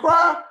if they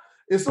cry,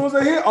 as soon as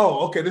they hear,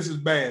 oh, okay, this is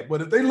bad.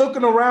 But if they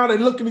looking around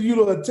and looking at you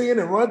to attend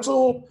and run to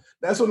them,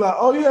 that's when like,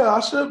 oh yeah, I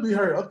should be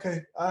hurt.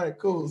 Okay, all right,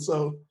 cool.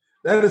 So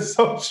that is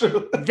so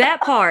true.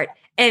 That part.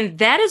 And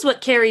that is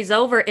what carries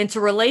over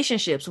into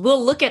relationships.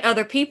 We'll look at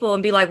other people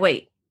and be like,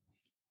 wait,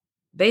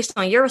 based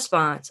on your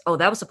response, oh,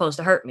 that was supposed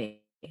to hurt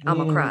me. I'm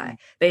going to cry.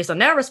 Based on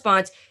that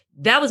response,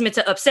 that was meant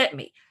to upset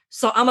me.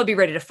 So I'm going to be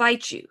ready to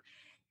fight you.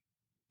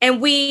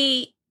 And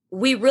we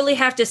really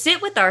have to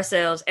sit with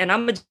ourselves. And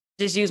I'm going to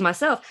just use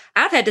myself.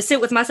 I've had to sit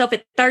with myself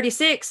at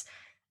 36,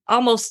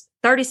 almost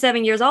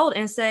 37 years old,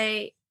 and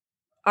say,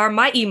 are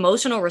my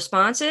emotional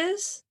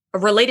responses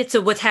related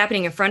to what's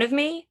happening in front of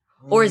me?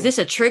 Or is this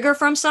a trigger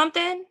from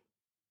something?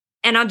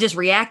 And I'm just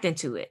reacting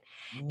to it.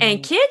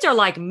 And kids are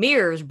like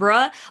mirrors,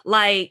 bruh.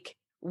 Like,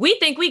 we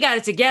think we got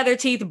it together,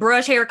 teeth,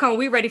 brush, hair comb,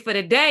 we ready for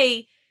the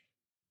day.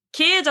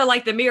 Kids are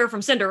like the mirror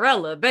from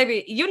Cinderella.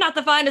 Baby, you're not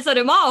the finest of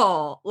them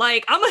all.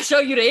 Like, I'm going to show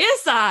you the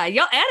inside.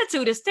 Your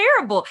attitude is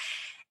terrible.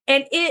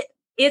 And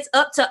it's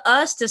up to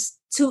us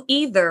to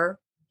either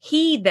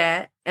heed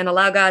that and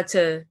allow God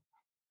to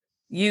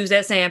use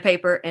that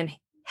sandpaper and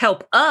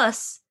help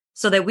us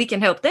so that we can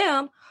help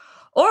them.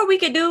 Or we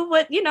could do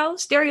what,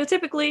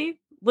 stereotypically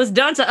was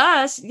done to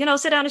us, sit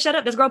down and shut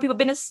up. That's grown people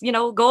business,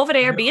 go over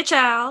there, be a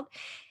child,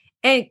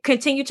 and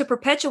continue to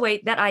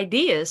perpetuate that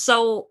idea.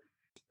 So,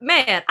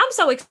 man, I'm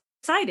so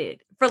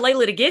excited for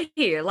Layla to get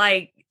here.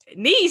 Like,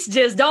 niece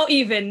just don't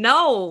even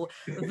know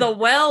the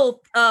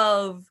wealth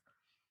of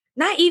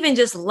not even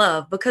just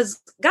love,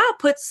 because God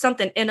puts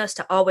something in us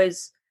to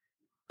always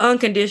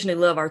unconditionally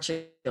love our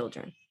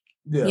children.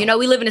 Yeah.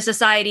 We live in a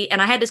society,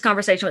 and I had this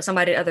conversation with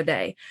somebody the other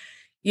day.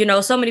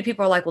 So many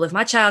people are like, well, if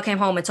my child came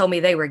home and told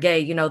me they were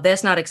gay,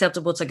 that's not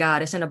acceptable to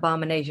God. It's an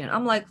abomination.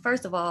 I'm like,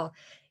 first of all,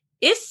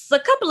 it's a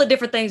couple of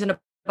different things in the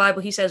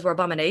Bible he says were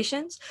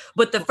abominations.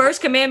 But the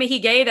first commandment he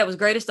gave that was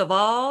greatest of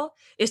all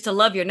is to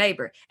love your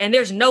neighbor. And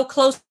there's no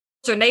closer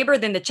neighbor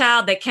than the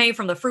child that came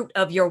from the fruit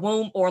of your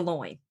womb or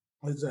loin.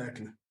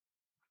 Exactly.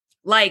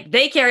 Like,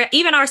 they carry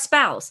even our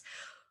spouse.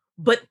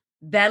 But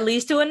that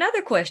leads to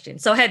another question.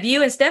 So have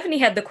you and Stephanie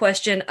had the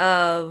question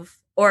of,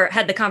 or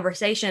had the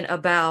conversation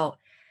about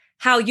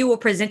how you will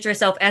present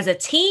yourself as a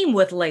team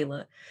with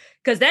Layla?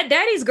 Because that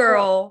daddy's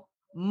girl,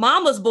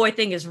 mama's boy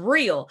thing is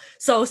real.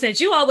 So since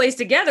you always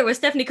together, when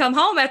Stephanie come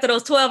home after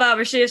those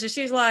 12-hour shifts and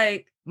she's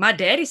like, My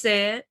daddy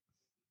said.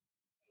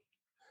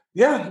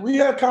 Yeah, we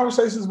had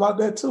conversations about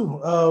that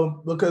too,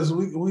 because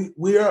we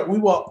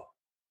will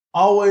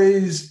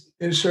always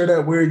ensure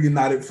that we're a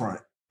united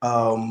front,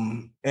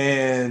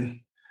 and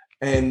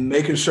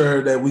making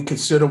sure that we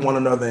consider one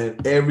another in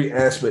every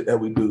aspect that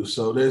we do.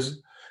 So it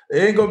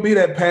ain't gonna be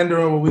that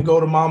pandering where we go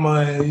to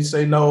mama and you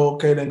say no,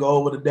 okay, then go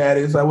over to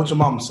daddy. It's like what your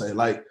mama say.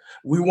 Like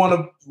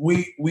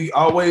we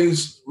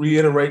always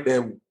reiterate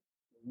that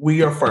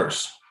we are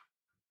first.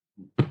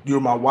 You're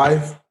my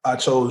wife. I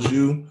chose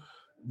you.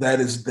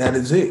 That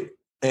is it.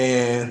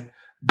 And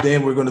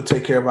then we're going to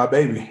take care of our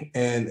baby.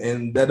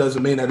 And that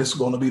doesn't mean that it's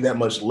going to be that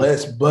much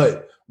less,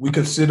 but we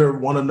consider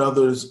one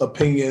another's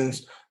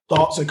opinions,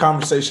 thoughts, and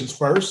conversations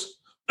first.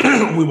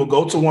 We will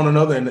go to one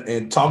another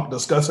and talk,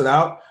 discuss it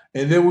out,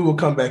 and then we will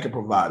come back and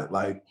provide it.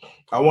 Like,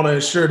 I want to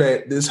ensure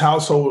that this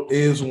household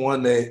is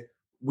one that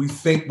we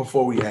think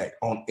before we act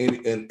on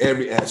in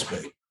every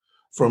aspect,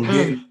 from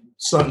getting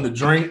something to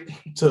drink,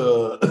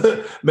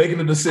 to making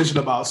a decision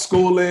about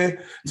schooling,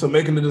 to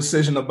making a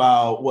decision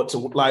about what to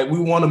like. We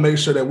want to make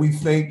sure that we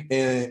think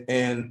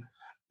and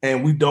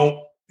we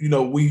don't,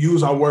 we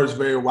use our words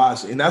very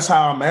wisely. And that's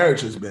how our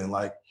marriage has been.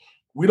 Like,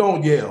 we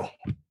don't yell.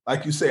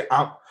 Like you said,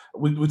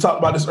 we talked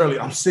about this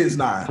earlier. I'm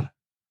 6'9".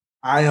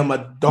 I am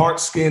a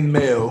dark-skinned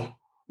male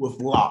with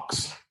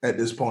locks at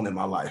this point in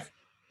my life.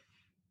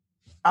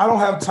 I don't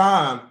have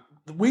time.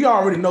 We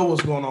already know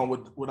what's going on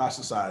with our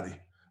society.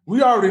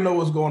 We already know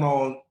what's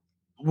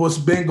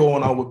been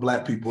going on with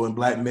Black people and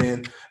Black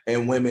men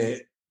and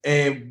women.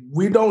 And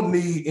we don't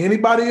need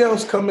anybody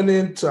else coming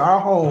into our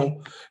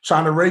home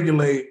trying to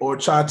regulate or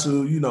try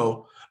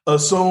to,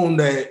 assume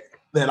that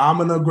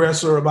I'm an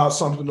aggressor about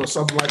something or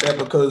something like that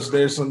because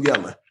there's some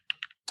yelling.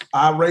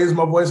 I raised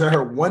my voice at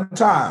her one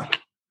time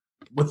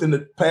within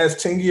the past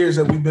 10 years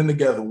that we've been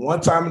together,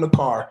 one time in the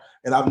car,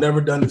 and I've never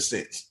done it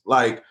since.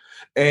 Like,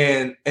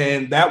 and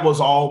that was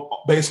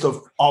all based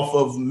off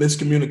of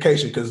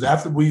miscommunication, because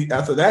after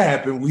that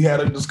happened, we had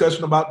a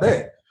discussion about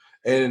that.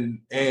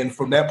 And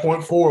from that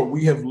point forward,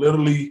 we have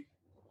literally,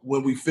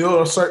 when we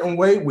feel a certain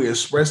way, we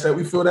express that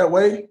we feel that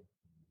way.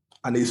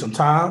 I need some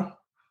time.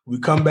 We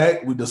come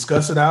back, we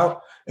discuss it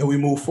out, and we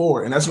move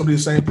forward. And that's going to be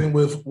the same thing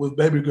with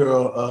baby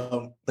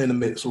girl in the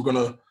mix. We're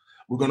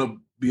gonna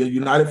be a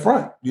united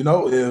front.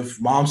 If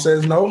mom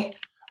says no,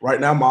 right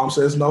now mom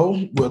says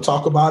no, we'll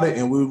talk about it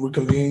and we'll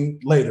reconvene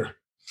later.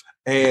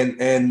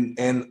 And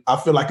I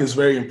feel like it's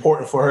very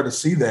important for her to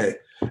see that.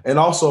 And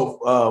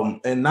also,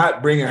 and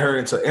not bringing her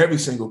into every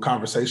single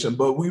conversation,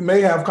 but we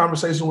may have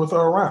conversation with her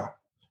around.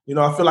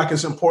 I feel like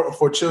it's important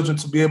for children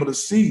to be able to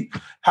see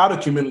how to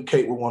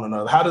communicate with one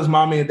another. How does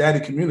mommy and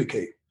daddy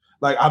communicate?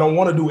 Like, I don't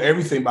want to do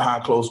everything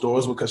behind closed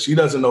doors because she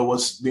doesn't know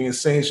what's being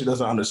said. She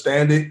doesn't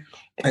understand it.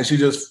 And she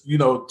just,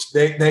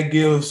 that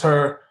gives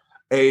her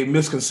a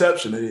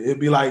misconception. It'd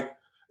be like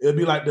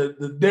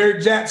the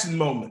Derrick Jackson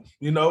moment,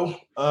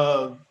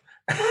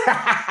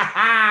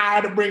 I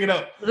had to bring it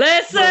up.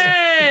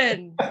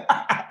 Listen,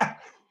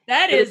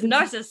 that is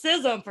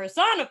narcissism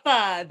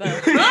personified, but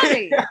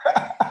funny.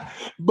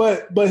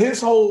 But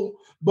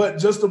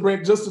just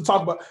to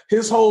talk about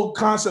his whole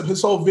concept,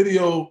 his whole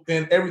video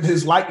and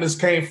his likeness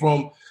came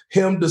from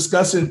him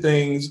discussing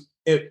things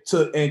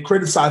and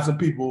criticizing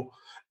people,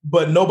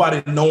 but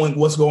nobody knowing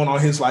what's going on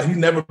in his life.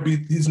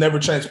 He's never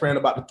transparent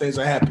about the things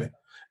that happen.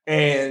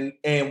 And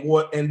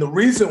the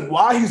reason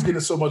why he's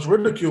getting so much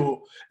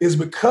ridicule is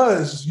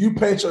because you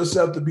paint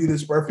yourself to be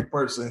this perfect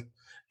person,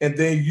 and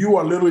then you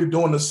are literally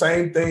doing the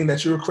same thing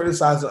that you're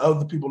criticizing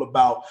other people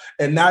about,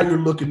 and now you're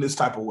looking this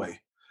type of way.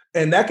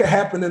 And that could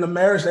happen in a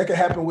marriage. That could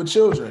happen with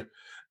children.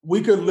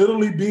 We could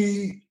literally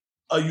be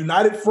a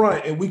united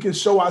front, and we can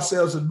show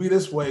ourselves to be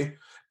this way.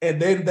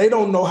 And then they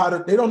don't know how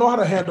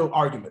to handle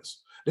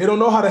arguments. They don't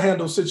know how to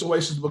handle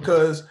situations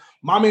because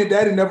mommy and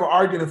daddy never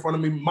argued in front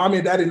of me. Mommy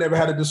and daddy never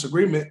had a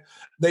disagreement.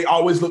 They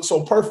always look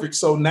so perfect.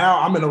 So now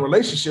I'm in a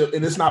relationship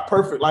and it's not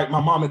perfect like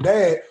my mom and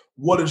dad.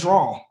 What is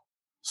wrong?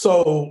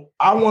 So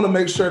I want to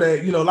make sure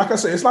that, like I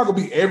said, it's not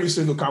going to be every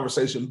single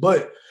conversation,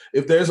 but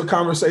if there's a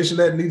conversation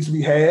that needs to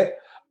be had,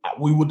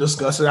 we will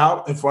discuss it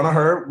out in front of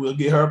her. We'll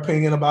get her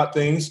opinion about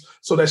things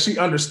so that she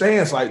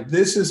understands, like,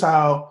 this is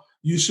how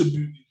you should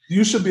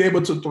be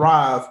able to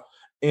thrive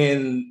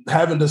in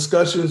having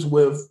discussions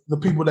with the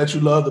people that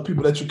you love, the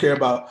people that you care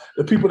about,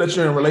 the people that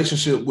you're in a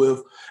relationship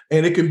with.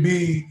 And it can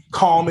be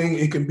calming,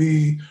 it can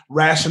be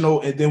rational,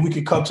 and then we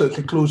can come to a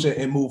conclusion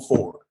and move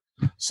forward.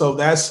 So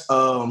that's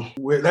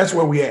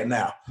where we at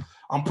now.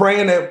 I'm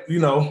praying that,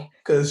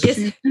 because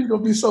she's gonna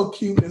be so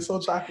cute and so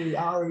chocolatey.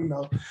 I already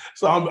know.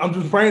 So I'm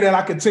just praying that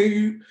I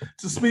continue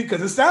to speak,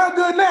 because it sounds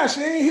good now.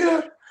 She ain't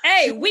here.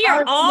 Hey, we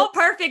are all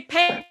perfect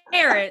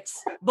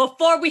parents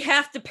before we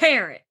have to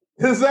parent.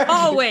 Exactly.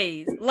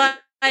 Always.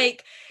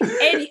 Like,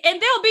 and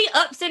there'll be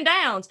ups and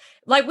downs.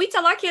 Like, we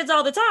tell our kids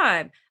all the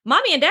time,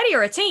 mommy and daddy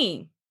are a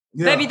team.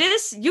 Yeah. Baby,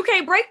 you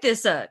can't break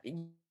this up.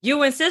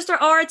 You and sister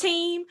are a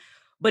team.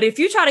 But if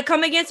you try to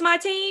come against my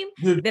team,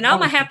 then I'm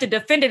going to have to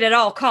defend it at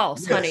all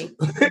costs, honey.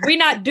 We're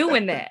not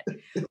doing that.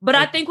 But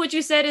I think what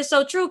you said is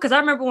so true, because I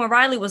remember when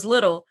Riley was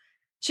little,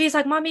 She's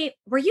like, Mommy,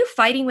 were you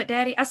fighting with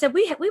Daddy? I said,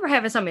 we were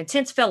having some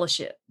intense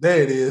fellowship.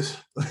 There it is.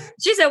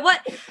 She said, what?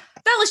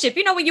 Fellowship,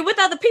 when you're with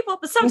other people,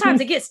 but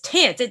sometimes it gets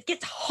tense. It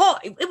gets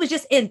hot. It was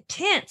just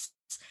intense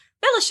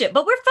fellowship,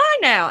 but we're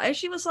fine now. And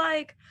she was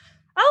like,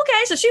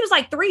 okay. So she was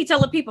like 3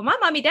 telling people, my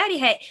mommy, daddy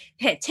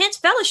had tense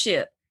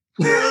fellowship.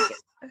 Like,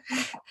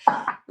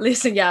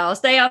 listen, y'all,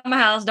 stay out of my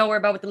house. Don't worry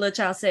about what the little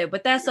child said.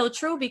 But that's so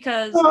true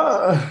because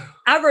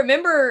I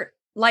remember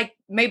like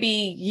maybe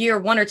year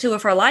 1 or 2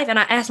 of her life. And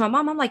I asked my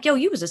mom, I'm like, yo,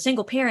 you was a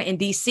single parent in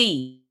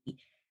DC.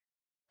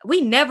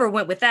 We never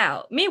went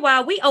without.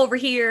 Meanwhile, we over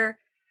here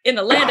in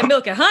the land of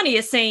milk and honey,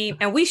 it seemed,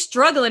 and we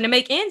struggling to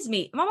make ends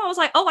meet. My mom was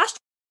like, oh, I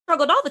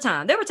struggled all the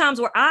time. There were times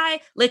where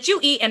I let you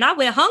eat and I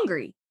went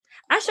hungry.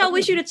 I sure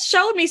wish you'd have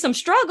showed me some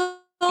struggle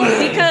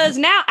because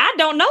now I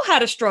don't know how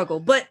to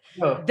struggle. But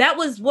that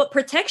was what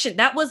protection,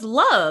 that was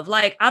love.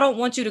 Like, I don't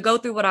want you to go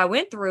through what I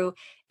went through.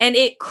 And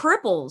it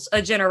cripples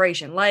a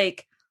generation.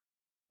 Like,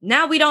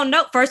 now we don't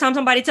know. First time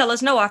somebody tell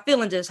us no, our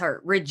feelings is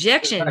hurt.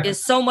 Rejection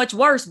is so much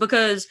worse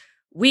because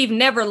we've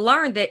never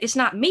learned that it's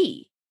not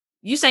me.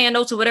 You saying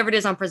no to whatever it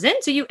is I'm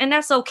presenting to you, and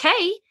that's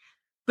okay,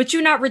 but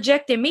you're not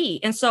rejecting me.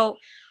 And so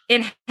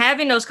in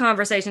having those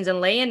conversations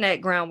and laying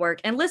that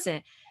groundwork, and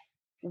listen,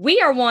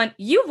 we are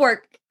you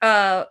work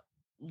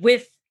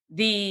with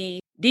the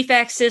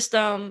DFAC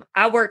system.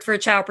 I worked for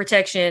child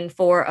protection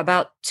for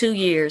about 2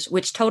 years,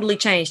 which totally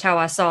changed how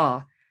I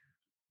saw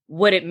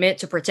what it meant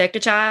to protect a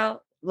child.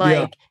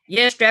 Like,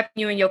 strapping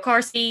you in your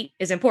car seat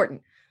is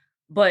important.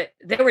 But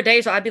there were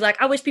days where I'd be like,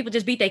 I wish people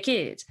just beat their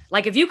kids.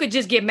 Like, if you could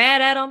just get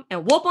mad at them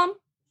and whoop them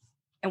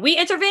and we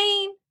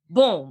intervene,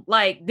 boom.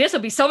 Like, this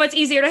would be so much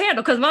easier to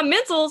handle because my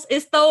mentals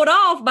is thrown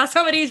off by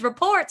some of these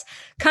reports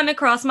coming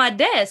across my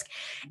desk.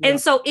 Yeah.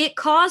 And so it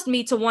caused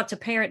me to want to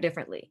parent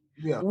differently.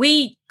 Yeah.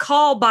 We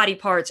call body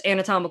parts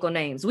anatomical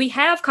names. We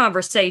have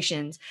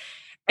conversations.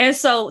 And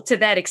so to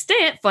that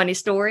extent, funny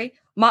story,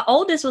 my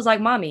oldest was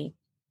like, Mommy,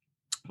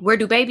 where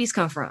do babies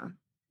come from?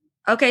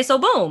 Okay, so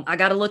boom, I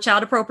got a little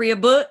child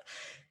appropriate book.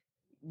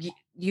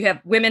 You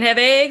have women have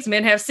eggs,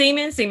 men have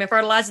semen. Semen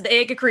fertilizes the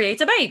egg and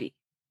creates a baby.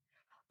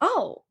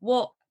 Oh,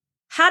 well,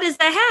 how does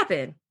that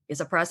happen? It's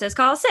a process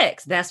called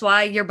sex. That's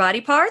why your body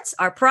parts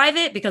are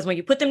private, because when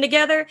you put them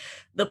together,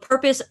 the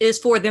purpose is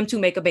for them to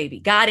make a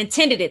baby. God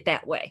intended it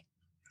that way.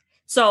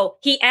 So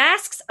he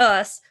asks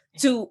us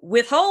to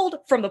withhold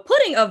from the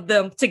putting of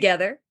them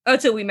together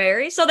until we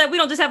marry so that we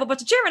don't just have a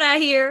bunch of children out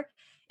here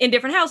in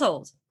different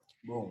households.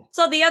 Boom.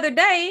 So the other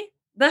day,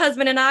 the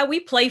husband and I, we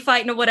play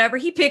fighting or whatever.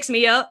 He picks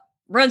me up,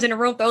 runs in the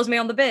room, throws me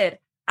on the bed.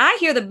 I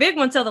hear the big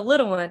one tell the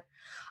little one,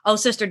 oh,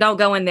 sister, don't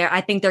go in there.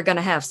 I think they're going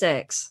to have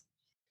sex.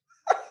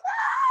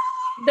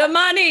 The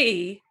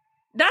money.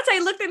 Dante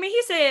looked at me.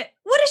 He said,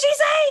 what did she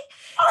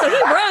say? So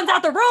he runs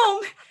out the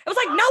room. It was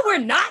like, no, we're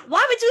not.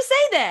 Why would you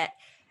say that?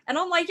 And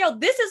I'm like, yo,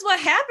 this is what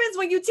happens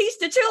when you teach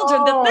the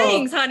children the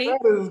things, honey.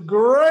 That is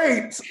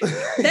great.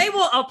 They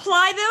will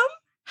apply them.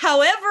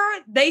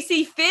 However they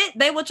see fit,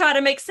 they will try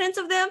to make sense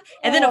of them.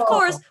 And then, of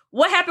course,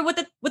 what happened with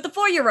the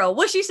 4-year-old?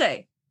 What'd she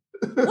say?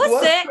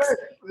 What's sex?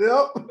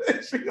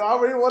 Yep. She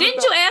already wanted.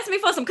 Didn't you ask me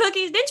for some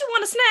cookies? Didn't you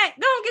want a snack?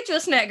 Go and get you a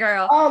snack,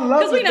 girl. I love it.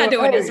 Because we're not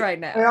doing this right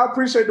now. Hey, I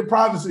appreciate the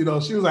privacy, though.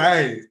 She was like,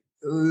 hey,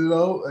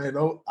 I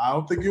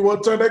don't think you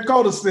want to turn that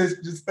coat, sis.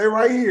 Just stay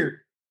right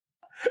here.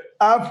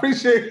 I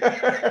appreciate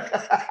it.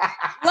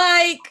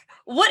 Like,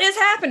 what is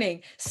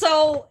happening?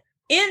 So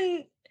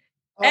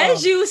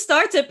as you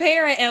start to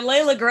parent and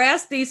Layla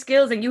grasp these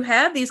skills and you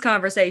have these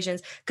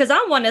conversations, because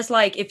I'm one that's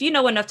like, if you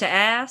know enough to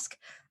ask,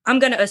 I'm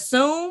going to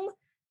assume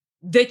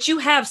that you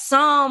have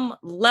some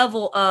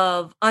level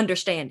of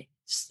understanding.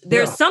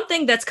 There's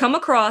something that's come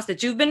across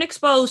that you've been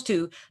exposed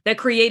to that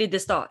created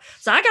this thought.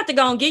 So I got to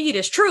go and give you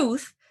this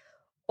truth,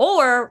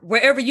 or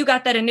wherever you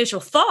got that initial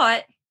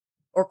thought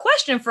or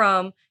question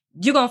from,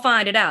 you're going to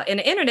find it out. And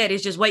the internet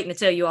is just waiting to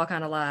tell you all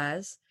kind of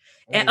lies.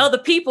 And other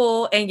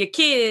people and your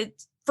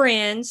kids,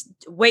 friends,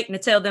 waiting to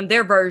tell them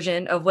their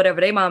version of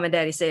whatever their mom and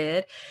daddy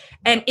said.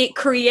 And it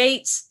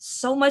creates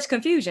so much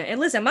confusion. And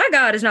listen, my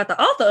God is not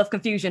the author of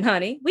confusion,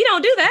 honey. We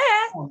don't do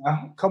that.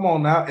 Come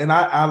on now. And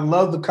I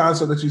love the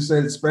concept that you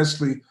said,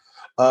 especially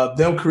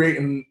them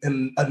creating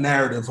a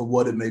narrative of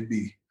what it may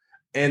be.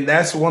 And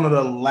that's one of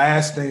the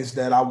last things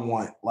that I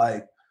want.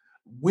 Like,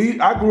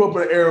 I grew up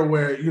in an era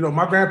where,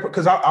 my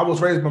because I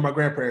was raised by my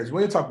grandparents.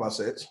 We didn't talk about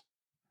sex.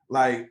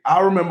 Like,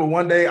 I remember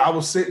one day I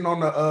was sitting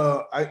on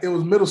it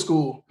was middle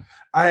school.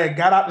 I had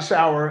got out the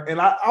shower, and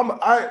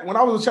when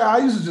I was a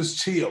child, I used to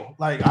just chill.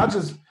 Like, I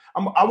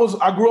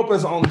grew up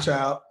as an only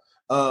child.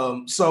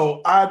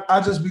 So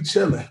I just be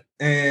chilling,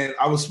 and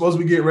I was supposed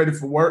to be getting ready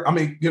for work.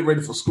 Getting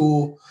ready for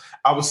school.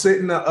 I was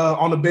sitting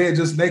on the bed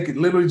just naked,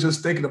 literally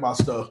just thinking about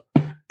stuff.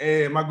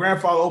 And my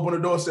grandfather opened the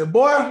door and said,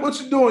 boy, what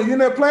you doing? You in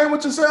there playing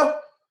with yourself?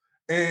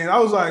 And I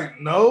was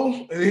like,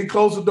 no. And he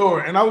closed the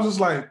door. And I was just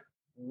like,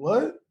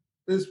 what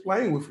is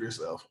playing with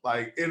yourself?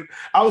 Like,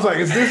 I was like,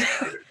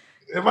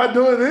 am I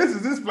doing this?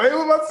 Is this playing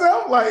with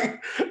myself?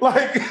 Like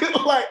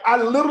I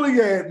literally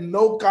had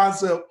no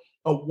concept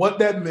of what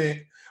that meant.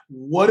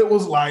 what it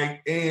was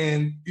like.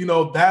 And,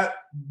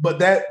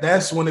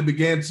 that's when it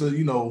began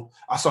to,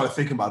 I started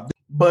thinking about this.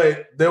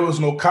 But there was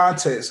no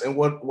context. And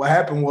what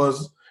happened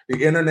was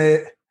the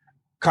internet,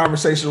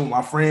 conversation with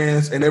my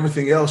friends, and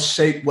everything else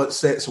shaped what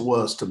sex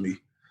was to me.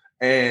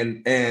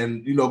 And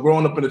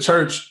growing up in the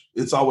church,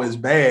 it's always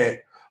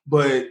bad,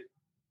 but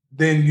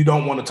then you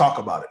don't want to talk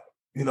about it.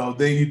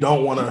 Then you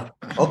don't want to,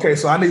 okay,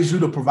 so I need you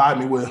to provide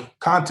me with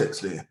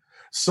context then.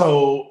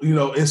 So,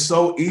 it's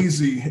so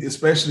easy,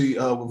 especially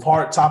with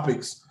hard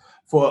topics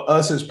for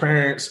us as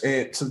parents,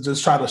 and to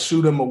just try to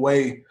shoo them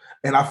away.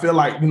 And I feel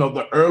like,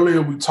 the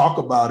earlier we talk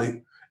about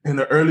it and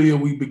the earlier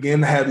we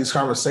begin to have these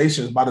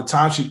conversations, by the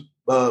time she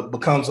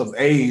becomes of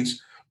age,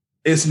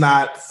 it's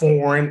not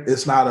foreign.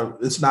 It's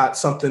not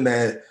something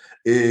that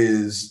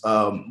is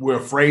we're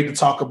afraid to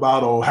talk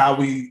about, or how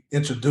we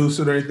introduce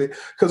it or anything,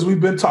 because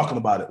we've been talking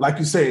about it. Like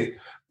you say,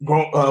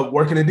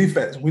 working in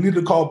defense, we need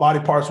to call body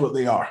parts what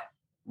they are.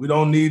 We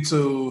don't need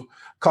to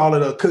call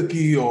it a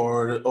cookie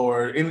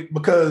or any,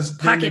 because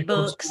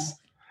pocketbooks.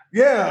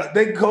 Yeah,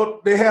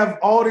 they have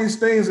all these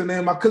things, and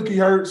then my cookie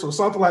hurts or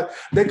something like.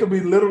 They could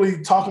be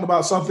literally talking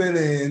about something,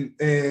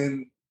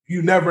 and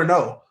you never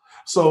know.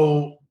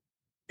 So,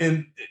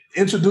 in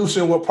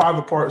introducing what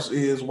private parts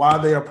is, why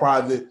they are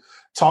private,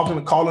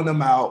 calling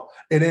them out,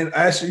 and then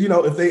actually,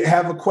 if they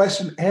have a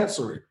question,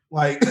 answer it.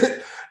 Like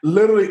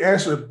literally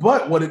answer it.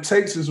 But what it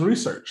takes is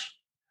research.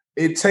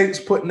 It takes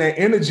putting that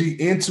energy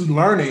into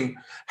learning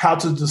how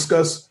to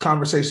discuss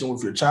conversation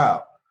with your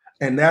child.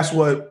 And that's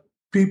what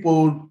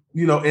people,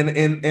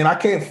 and I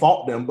can't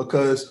fault them,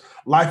 because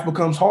life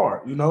becomes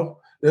hard.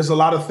 There's a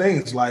lot of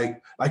things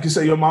like you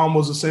say, your mom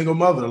was a single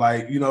mother,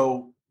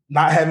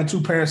 not having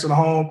two parents in the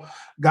home.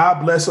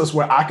 God bless us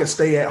where I can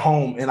stay at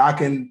home and I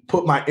can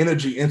put my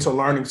energy into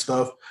learning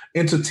stuff,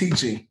 into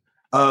teaching.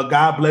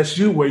 God bless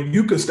you where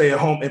you can stay at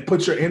home and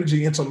put your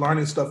energy into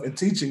learning stuff and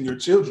teaching your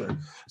children.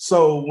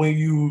 So when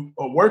you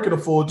are working a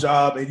full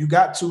job and you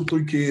got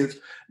 2-3 kids,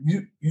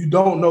 you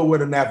don't know where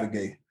to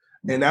navigate.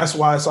 And that's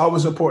why it's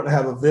always important to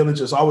have a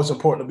village. It's always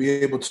important to be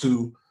able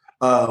to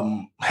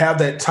have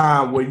that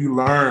time where you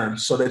learn,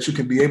 so that you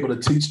can be able to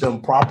teach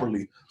them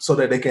properly, so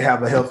that they can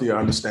have a healthier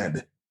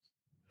understanding.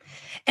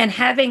 And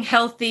having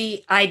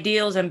healthy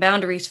ideals and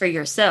boundaries for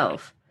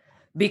yourself.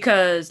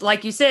 Because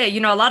like you said,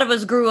 a lot of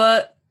us grew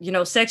up,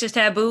 sex is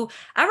taboo.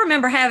 I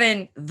remember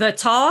having the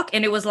talk,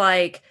 and it was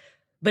like,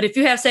 but if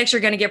you have sex,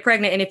 you're going to get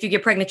pregnant. And if you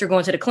get pregnant, you're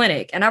going to the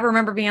clinic. And I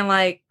remember being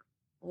like,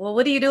 well,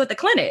 what do you do at the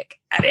clinic?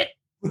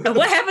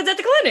 What happens at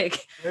the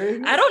clinic?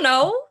 I don't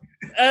know.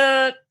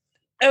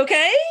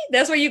 Okay.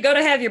 That's where you go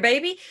to have your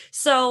baby.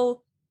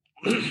 So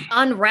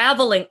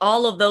unraveling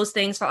all of those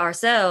things for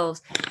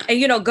ourselves,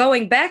 and,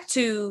 going back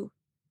to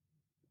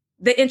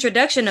the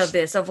introduction of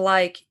this, of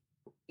like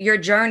your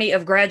journey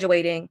of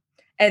graduating,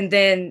 and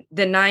then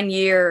the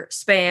 7-year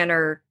span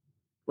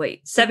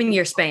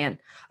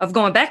of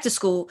going back to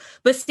school.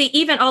 But see,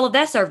 even all of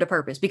that served a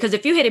purpose, because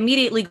if you had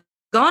immediately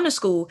gone to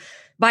school,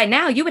 by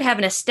now you would have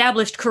an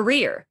established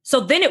career. So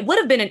then it would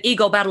have been an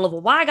ego battle of,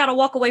 well, why I got to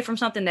walk away from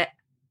something that,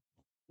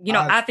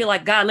 I feel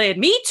like God led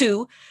me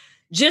to,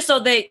 just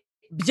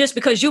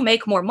because you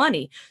make more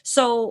money.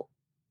 So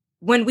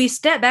when we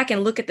step back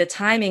and look at the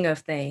timing of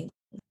things,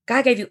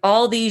 God gave you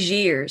all these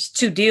years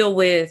to deal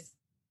with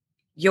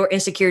your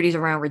insecurities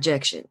around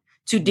rejection,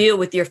 to deal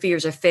with your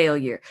fears of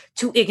failure,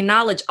 to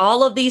acknowledge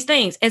all of these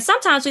things. And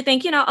sometimes we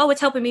think,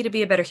 it's helping me to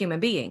be a better human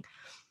being.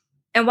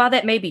 And while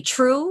that may be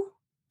true,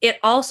 it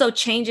also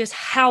changes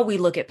how we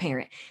look at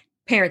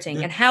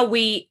parenting and how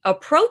we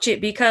approach it.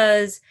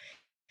 Because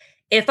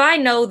if I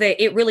know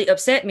that it really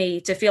upset me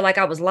to feel like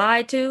I was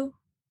lied to,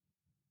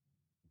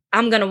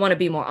 I'm going to want to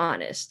be more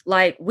honest.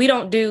 Like, we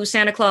don't do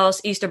Santa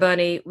Claus, Easter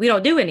Bunny. We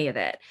don't do any of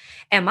that.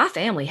 And my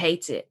family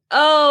hates it.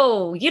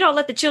 Oh, you don't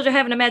let the children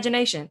have an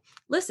imagination.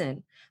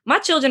 Listen, my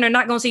children are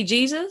not going to see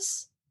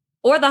Jesus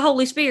or the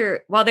Holy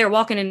Spirit while they're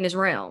walking in this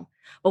realm.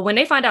 But when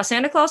they find out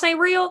Santa Claus ain't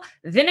real,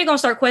 then they're going to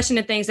start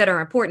questioning things that are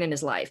important in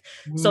his life.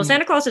 So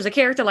Santa Claus is a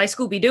character like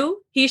Scooby-Doo.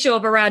 He show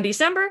up around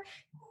December,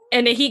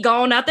 and then he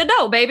gone out the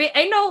door, baby.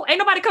 Ain't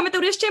nobody coming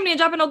through this chimney and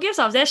dropping no gifts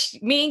off.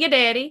 That's me and your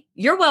daddy.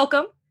 You're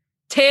welcome.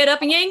 Tear it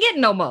up and you ain't getting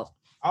no more.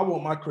 I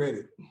want my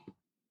credit.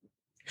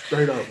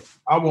 Straight up.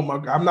 I'm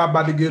not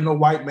about to give no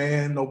white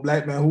man, no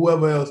black man,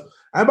 whoever else.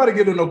 I ain't about to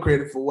give them no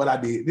credit for what I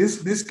did.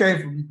 This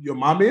came from your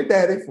mommy and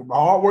daddy, from the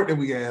hard work that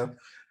we have.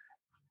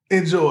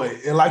 Enjoy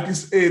it. And like you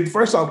said,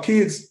 first off,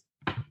 kids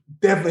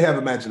definitely have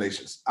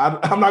imaginations.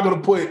 I'm not going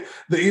to put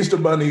the Easter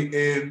Bunny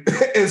and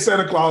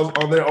Santa Claus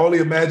on their only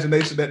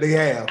imagination that they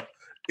have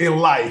in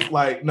life.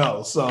 Like,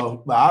 no.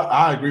 So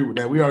I agree with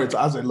that.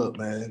 I said, look,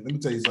 man, let me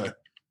tell you something.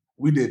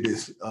 We did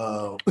this.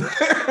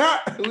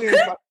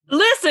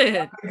 Listen,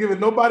 not giving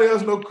nobody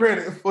else no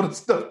credit for the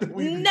stuff that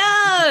we did.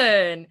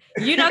 None.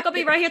 You're not gonna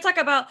be right here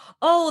talking about,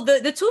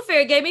 the Tooth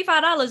Fairy gave me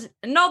 $5.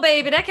 No,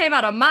 baby, that came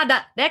out of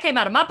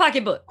my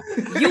pocketbook.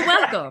 You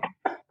welcome.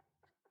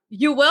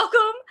 You welcome.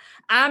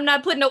 I'm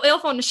not putting no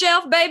elf on the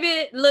shelf,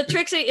 baby. Little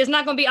Trixie is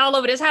not gonna be all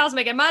over this house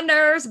making my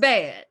nerves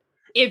bad.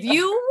 If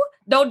you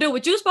don't do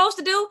what you're supposed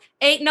to do,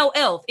 ain't no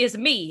elf. It's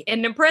me.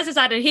 And the presents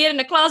I done hid in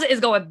the closet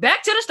is going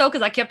back to the store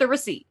because I kept the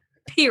receipt.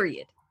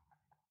 Period.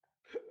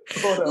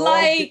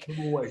 Like,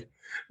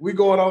 we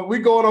going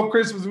on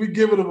Christmas, we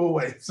giving them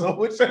away. So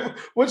which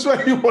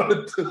way you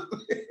want to do?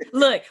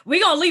 Look, we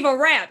gonna leave a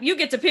wrap. You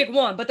get to pick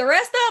one, but the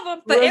rest of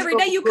them, for every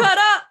day you cut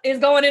up, is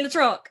going in the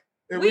trunk.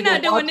 We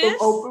not doing this.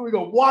 We're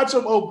gonna watch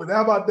them open.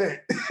 How about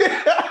that?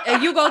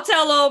 And you gonna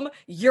tell them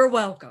you're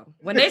welcome.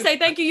 When they say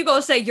thank you, you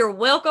gonna say you're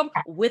welcome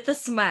with a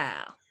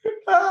smile.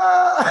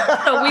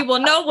 So we will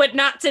know what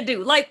not to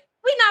do. Like,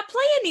 we're not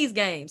playing these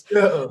games.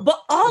 Yeah.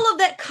 But all of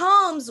that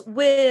comes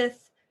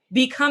with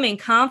becoming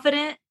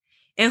confident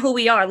in who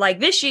we are. Like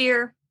this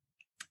year,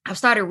 I've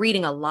started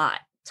reading a lot,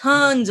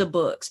 tons of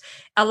books.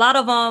 A lot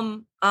of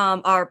them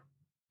are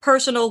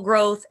personal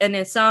growth, and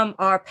then some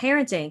are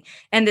parenting.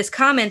 And this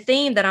common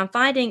theme that I'm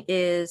finding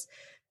is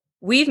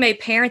we've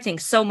made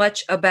parenting so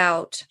much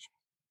about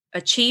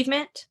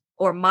achievement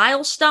or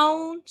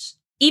milestones.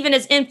 Even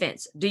as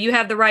infants, do you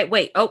have the right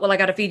weight? Oh, well, I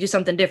got to feed you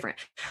something different.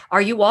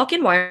 Are you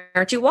walking? Why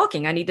aren't you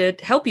walking? I need to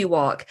help you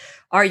walk.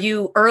 Are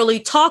you early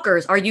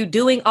talkers? Are you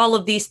doing all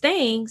of these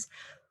things?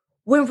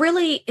 When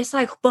really it's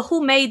like, but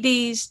who made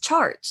these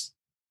charts?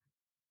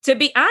 To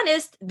be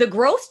honest, the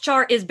growth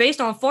chart is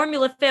based on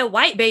formula-fed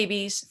white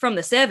babies from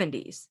the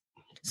 70s.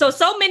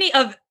 So many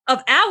of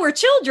our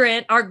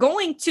children are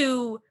going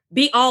to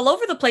be all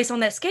over the place on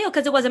that scale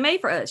because it wasn't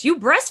made for us. You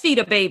breastfeed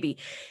a baby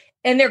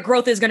and their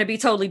growth is going to be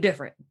totally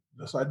different.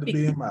 Just like the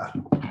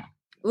BMI.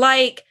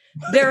 Like,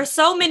 there are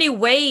so many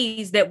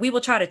ways that we will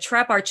try to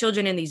trap our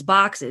children in these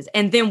boxes.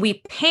 And then we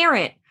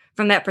parent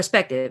from that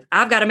perspective.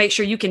 I've got to make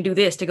sure you can do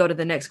this to go to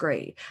the next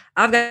grade.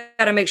 I've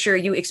got to make sure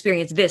you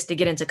experience this to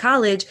get into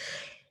college.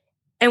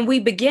 And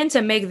we begin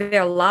to make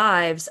their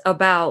lives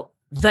about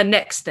the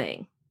next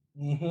thing,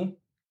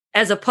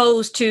 as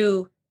opposed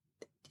to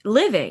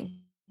living.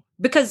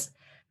 Because,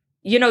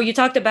 you know, you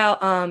talked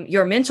about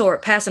your mentor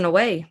passing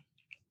away.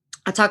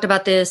 I talked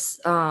about this,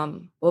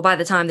 by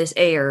the time this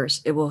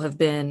airs, it will have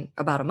been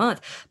about a month.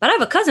 But I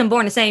have a cousin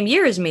born the same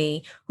year as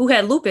me who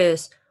had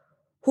lupus,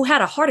 who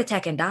had a heart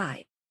attack and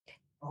died.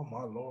 Oh,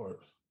 my Lord.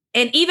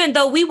 And even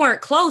though we weren't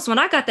close, when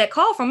I got that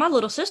call from my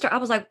little sister, I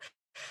was like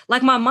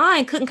my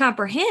mind couldn't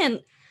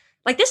comprehend.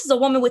 Like, this is a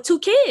woman with 2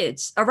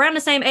 kids around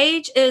the same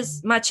age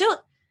as my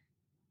children.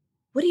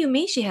 What do you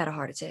mean she had a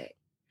heart attack?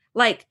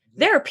 Like,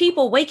 there are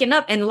people waking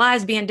up and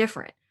lives being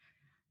different.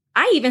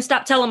 I even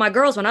stopped telling my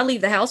girls when I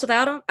leave the house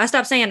without them, I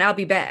stopped saying I'll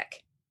be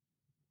back.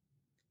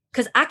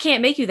 Because I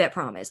can't make you that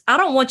promise. I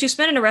don't want you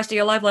spending the rest of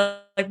your life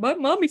like my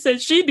mommy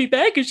said she'd be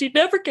back and she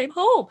never came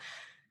home.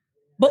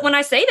 But when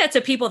I say that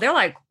to people, they're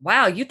like,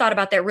 wow, you thought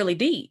about that really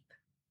deep.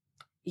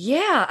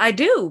 Yeah, I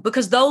do.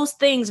 Because those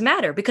things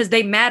matter, because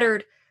they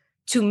mattered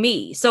to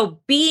me. So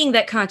being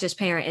that conscious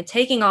parent and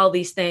taking all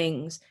these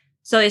things,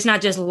 so it's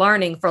not just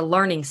learning for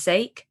learning's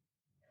sake,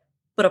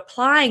 but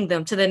applying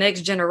them to the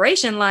next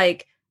generation,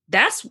 like,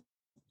 that's,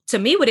 to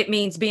me, what it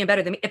means being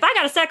better than me. If I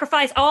got to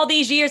sacrifice all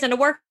these years in the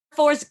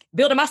workforce,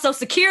 building my Social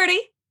Security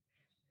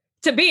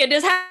to be in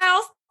this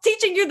house,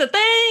 teaching you the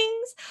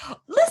things,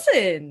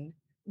 listen,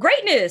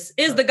 greatness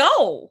is the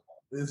goal.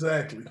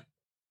 Exactly.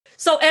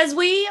 So as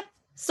we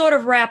sort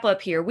of wrap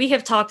up here, we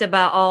have talked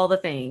about all the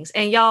things.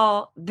 And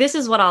y'all, this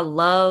is what I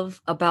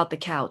love about the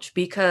couch,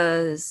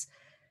 because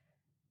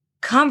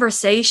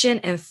conversation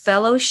and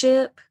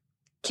fellowship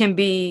can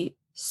be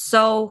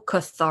so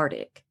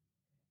cathartic.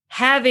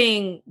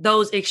 Having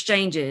those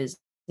exchanges,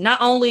 not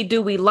only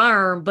do we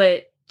learn,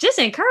 but just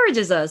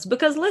encourages us.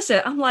 Because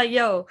listen, I'm like,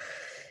 yo,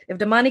 if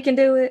Damani can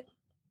do it,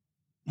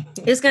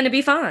 it's going to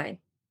be fine.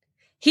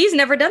 He's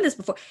never done this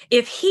before.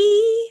 If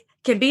he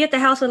can be at the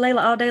house with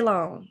Layla all day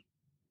long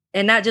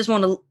and not just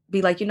want to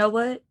be like, you know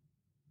what?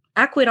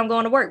 I quit. I'm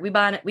going to work.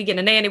 We get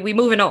a nanny. We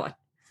moving on.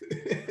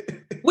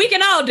 We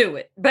can all do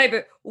it, baby.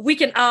 We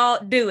can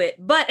all do it.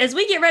 But as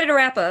we get ready to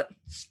wrap up,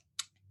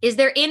 is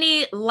there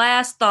any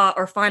last thought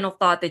or final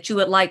thought that you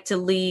would like to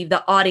leave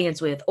the audience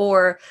with,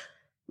 or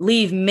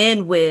leave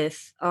men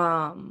with,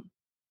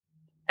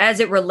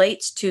 as it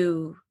relates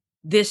to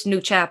this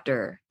new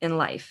chapter in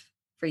life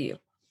for you?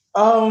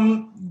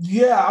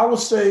 Yeah, I would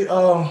say,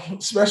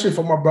 especially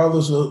for my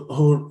brothers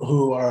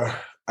who are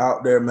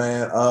out there,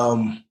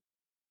 man,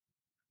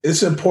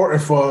 it's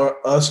important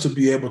for us to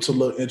be able to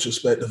look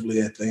introspectively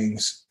at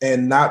things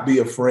and not be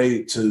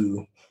afraid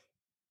to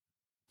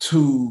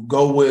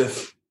go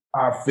with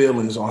our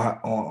feelings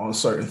on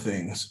certain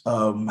things.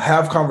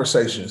 Have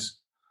conversations.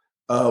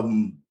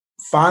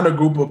 Find a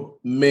group of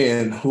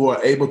men who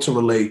are able to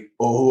relate,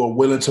 or who are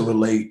willing to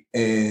relate,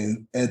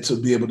 and to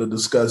be able to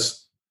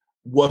discuss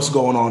what's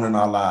going on in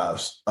our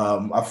lives.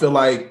 I feel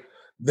like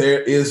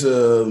there is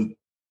a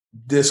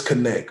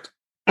disconnect,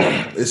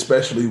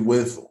 especially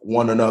with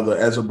one another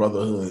as a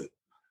brotherhood.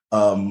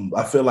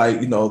 I feel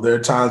like, there are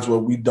times where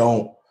we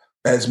don't,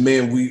 as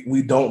men,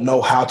 we don't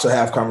know how to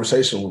have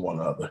conversation with one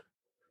another.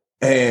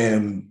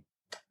 And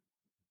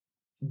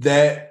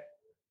that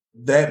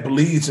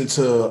bleeds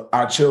into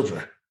our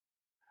children.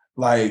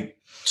 Like,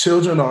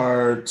 children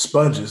are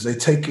sponges. They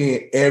take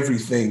in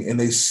everything and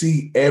they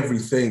see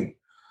everything.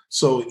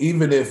 So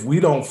even if we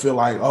don't feel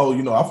like, oh,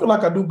 I feel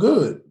like I do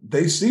good,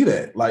 they see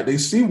that. Like they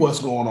see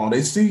what's going on.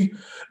 They see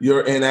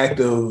your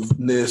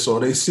inactiveness, or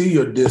they see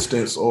your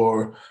distance,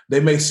 or they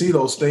may see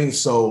those things.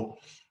 So,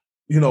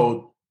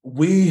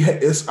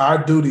 it's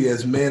our duty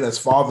as men, as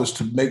fathers,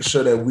 to make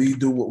sure that we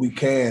do what we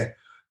can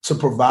to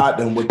provide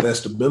them with that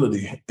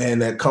stability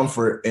and that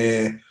comfort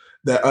and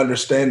that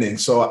understanding.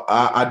 So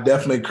I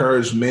definitely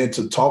encourage men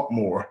to talk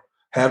more,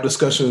 have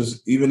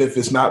discussions, even if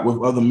it's not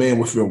with other men,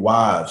 with your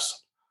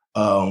wives.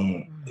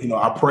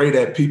 I pray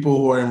that people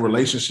who are in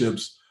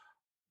relationships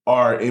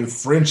are in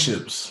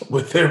friendships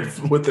with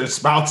their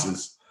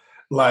spouses.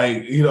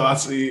 Like, I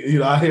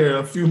see, I hear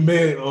a few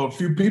men or a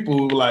few people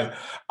who are like,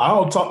 I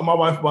don't talk to my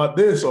wife about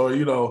this, or,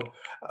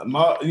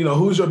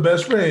 who's your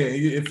best friend?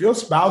 If your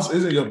spouse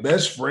isn't your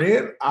best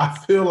friend, I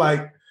feel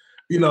like,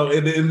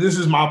 and this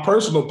is my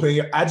personal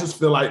opinion, I just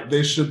feel like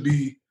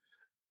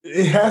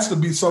it has to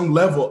be some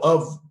level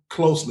of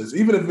closeness.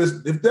 Even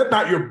if they're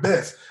not your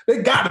best,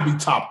 they got to be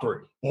top three.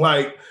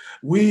 Like,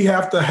 we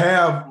have to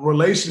have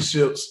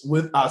relationships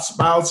with our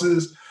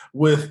spouses,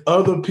 with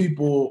other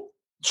people,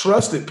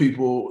 trusted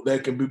people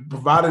that can be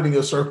provided in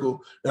your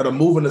circle that are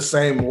moving the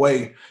same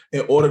way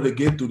in order to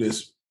get through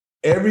this.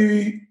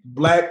 Every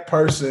Black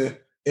person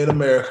in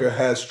America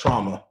has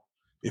trauma.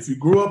 If you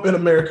grew up in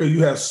America,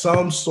 you have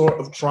some sort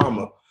of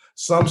trauma,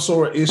 some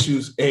sort of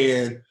issues.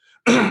 And,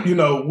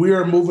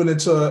 we're moving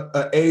into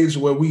an age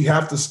where we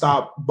have to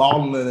stop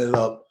bottling it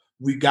up.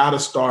 We got to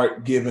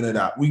start giving it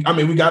out. We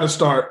got to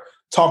start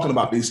talking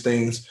about these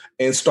things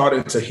and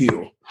starting to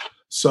heal.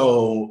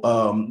 So,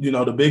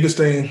 the biggest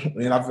thing,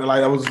 and I feel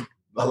like that was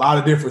a lot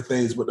of different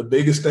things, but the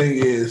biggest thing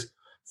is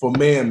for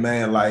men,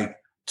 man, like,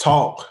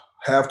 talk,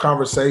 have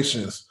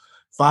conversations,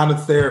 find a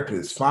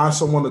therapist, find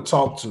someone to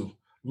talk to.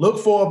 Look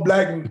for a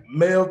Black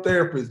male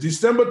therapist.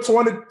 December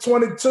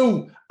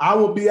 2022, I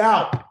will be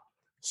out.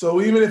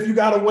 So even if you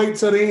got to wait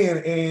till the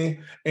end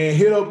and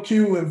hit up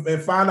Q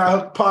and find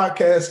out her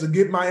podcast to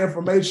get my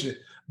information,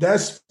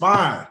 that's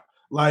fine.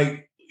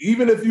 Like,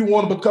 even if you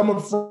want to become a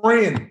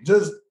friend,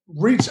 just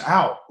reach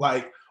out.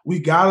 Like, we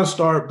got to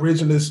start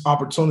bridging this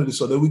opportunity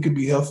so that we can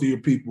be healthier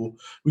people,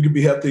 we can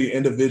be healthier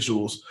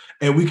individuals,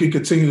 and we can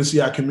continue to see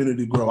our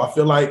community grow. I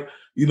feel like,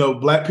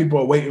 Black people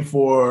are waiting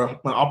for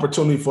an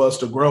opportunity for us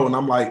to grow. And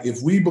I'm like,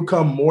 if we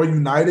become more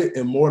united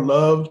and more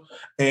loved,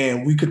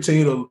 and we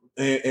continue to,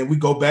 and we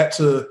go back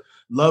to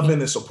loving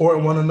and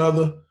supporting one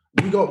another,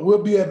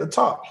 we'll be at the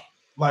top.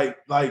 I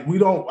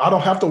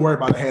don't have to worry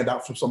about a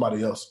handout from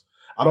somebody else.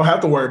 I don't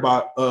have to worry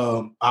about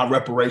our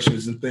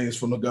reparations and things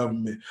from the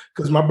government,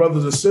 because my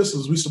brothers and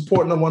sisters, we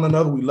supporting one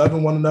another, we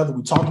loving one another,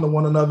 we talking to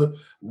one another.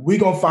 We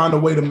gonna find a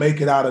way to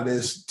make it out of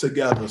this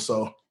together.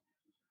 So,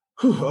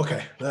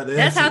 okay,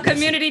 that's how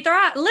community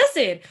thrives.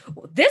 Listen,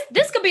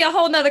 this could be a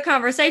whole nother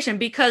conversation,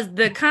 because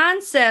the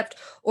concept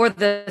or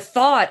the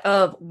thought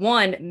of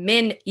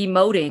men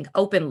emoting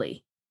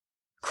openly,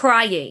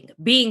 crying,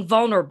 being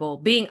vulnerable,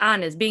 being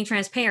honest, being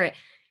transparent,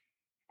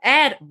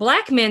 add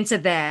Black men to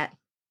that.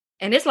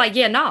 And it's like,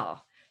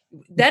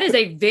 that is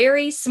a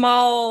very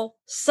small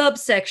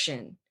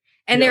subsection.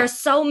 And there are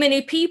so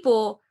many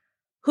people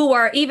who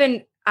are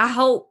even, I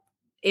hope,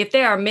 if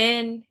there are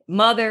men,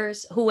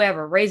 mothers,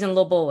 whoever, raising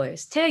little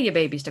boys, tell your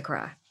babies to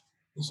cry.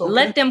 Okay.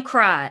 Let them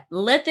cry.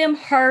 Let them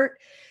hurt.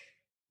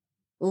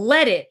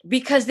 Let it,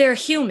 because they're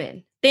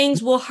human.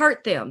 Things will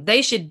hurt them.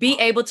 They should be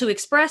able to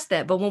express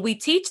that. But when we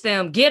teach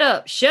them, get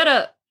up, shut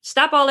up,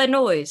 stop all that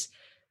noise,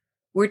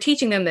 we're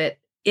teaching them that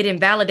it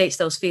invalidates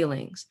those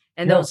feelings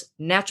and those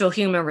natural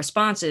human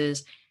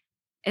responses.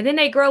 And then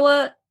they grow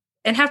up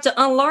and have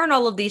to unlearn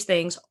all of these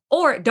things,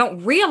 or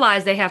don't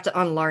realize they have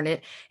to unlearn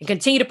it and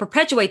continue to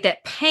perpetuate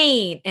that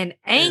pain and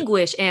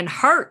anguish and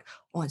hurt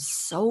on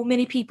so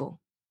many people.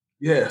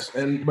 Yes.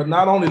 But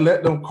not only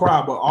let them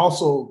cry, but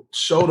also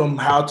show them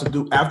how to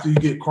do, after you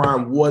get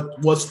crying,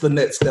 what's the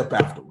next step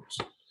afterwards.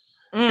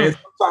 And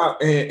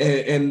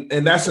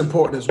that's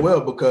important as well,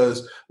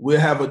 because we'll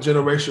have a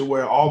generation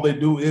where all they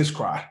do is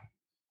cry.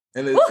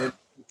 And it's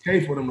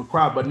okay for them to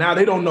cry, but now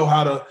they don't know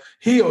how to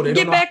heal. They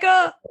get back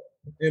up.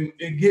 And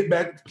get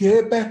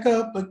back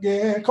up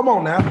again. Come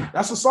on now.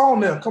 That's a song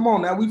now. Come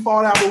on now. We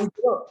fall out, but we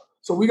get up.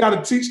 So we got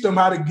to teach them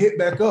how to get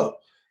back up.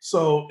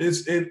 So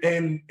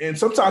and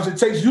sometimes it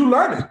takes you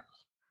learning.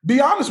 Be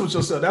honest with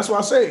yourself. That's why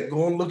I say,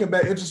 going looking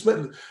back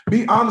introspectively.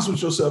 Be honest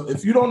with yourself.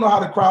 If you don't know how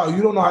to cry, or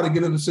you don't know how to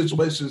get into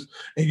situations,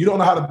 and you don't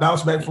know how to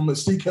bounce back from it,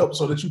 seek help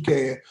so that you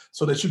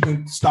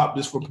can stop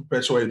this from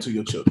perpetuating to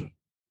your children.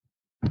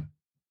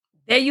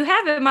 There you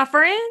have it, my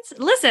friends.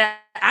 Listen,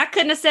 I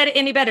couldn't have said it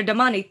any better.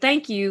 Damani,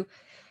 thank you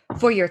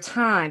for your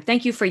time.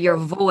 Thank you for your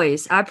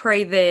voice. I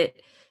pray that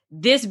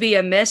this be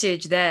a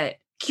message that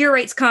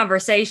curates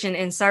conversation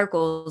in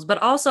circles,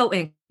 but also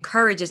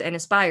encourages and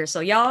inspires. So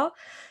y'all,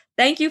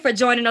 thank you for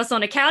joining us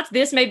on the couch.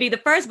 This may be the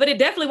first, but it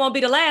definitely won't be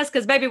the last,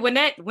 because baby, when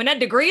that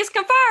degree is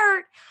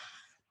conferred,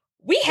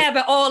 we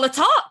having all the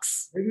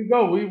talks. There we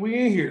go. We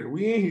in here.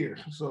 We in here.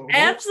 So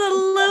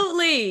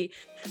absolutely.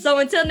 So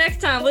until next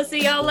time, we'll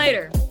see y'all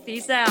later.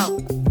 Peace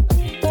out.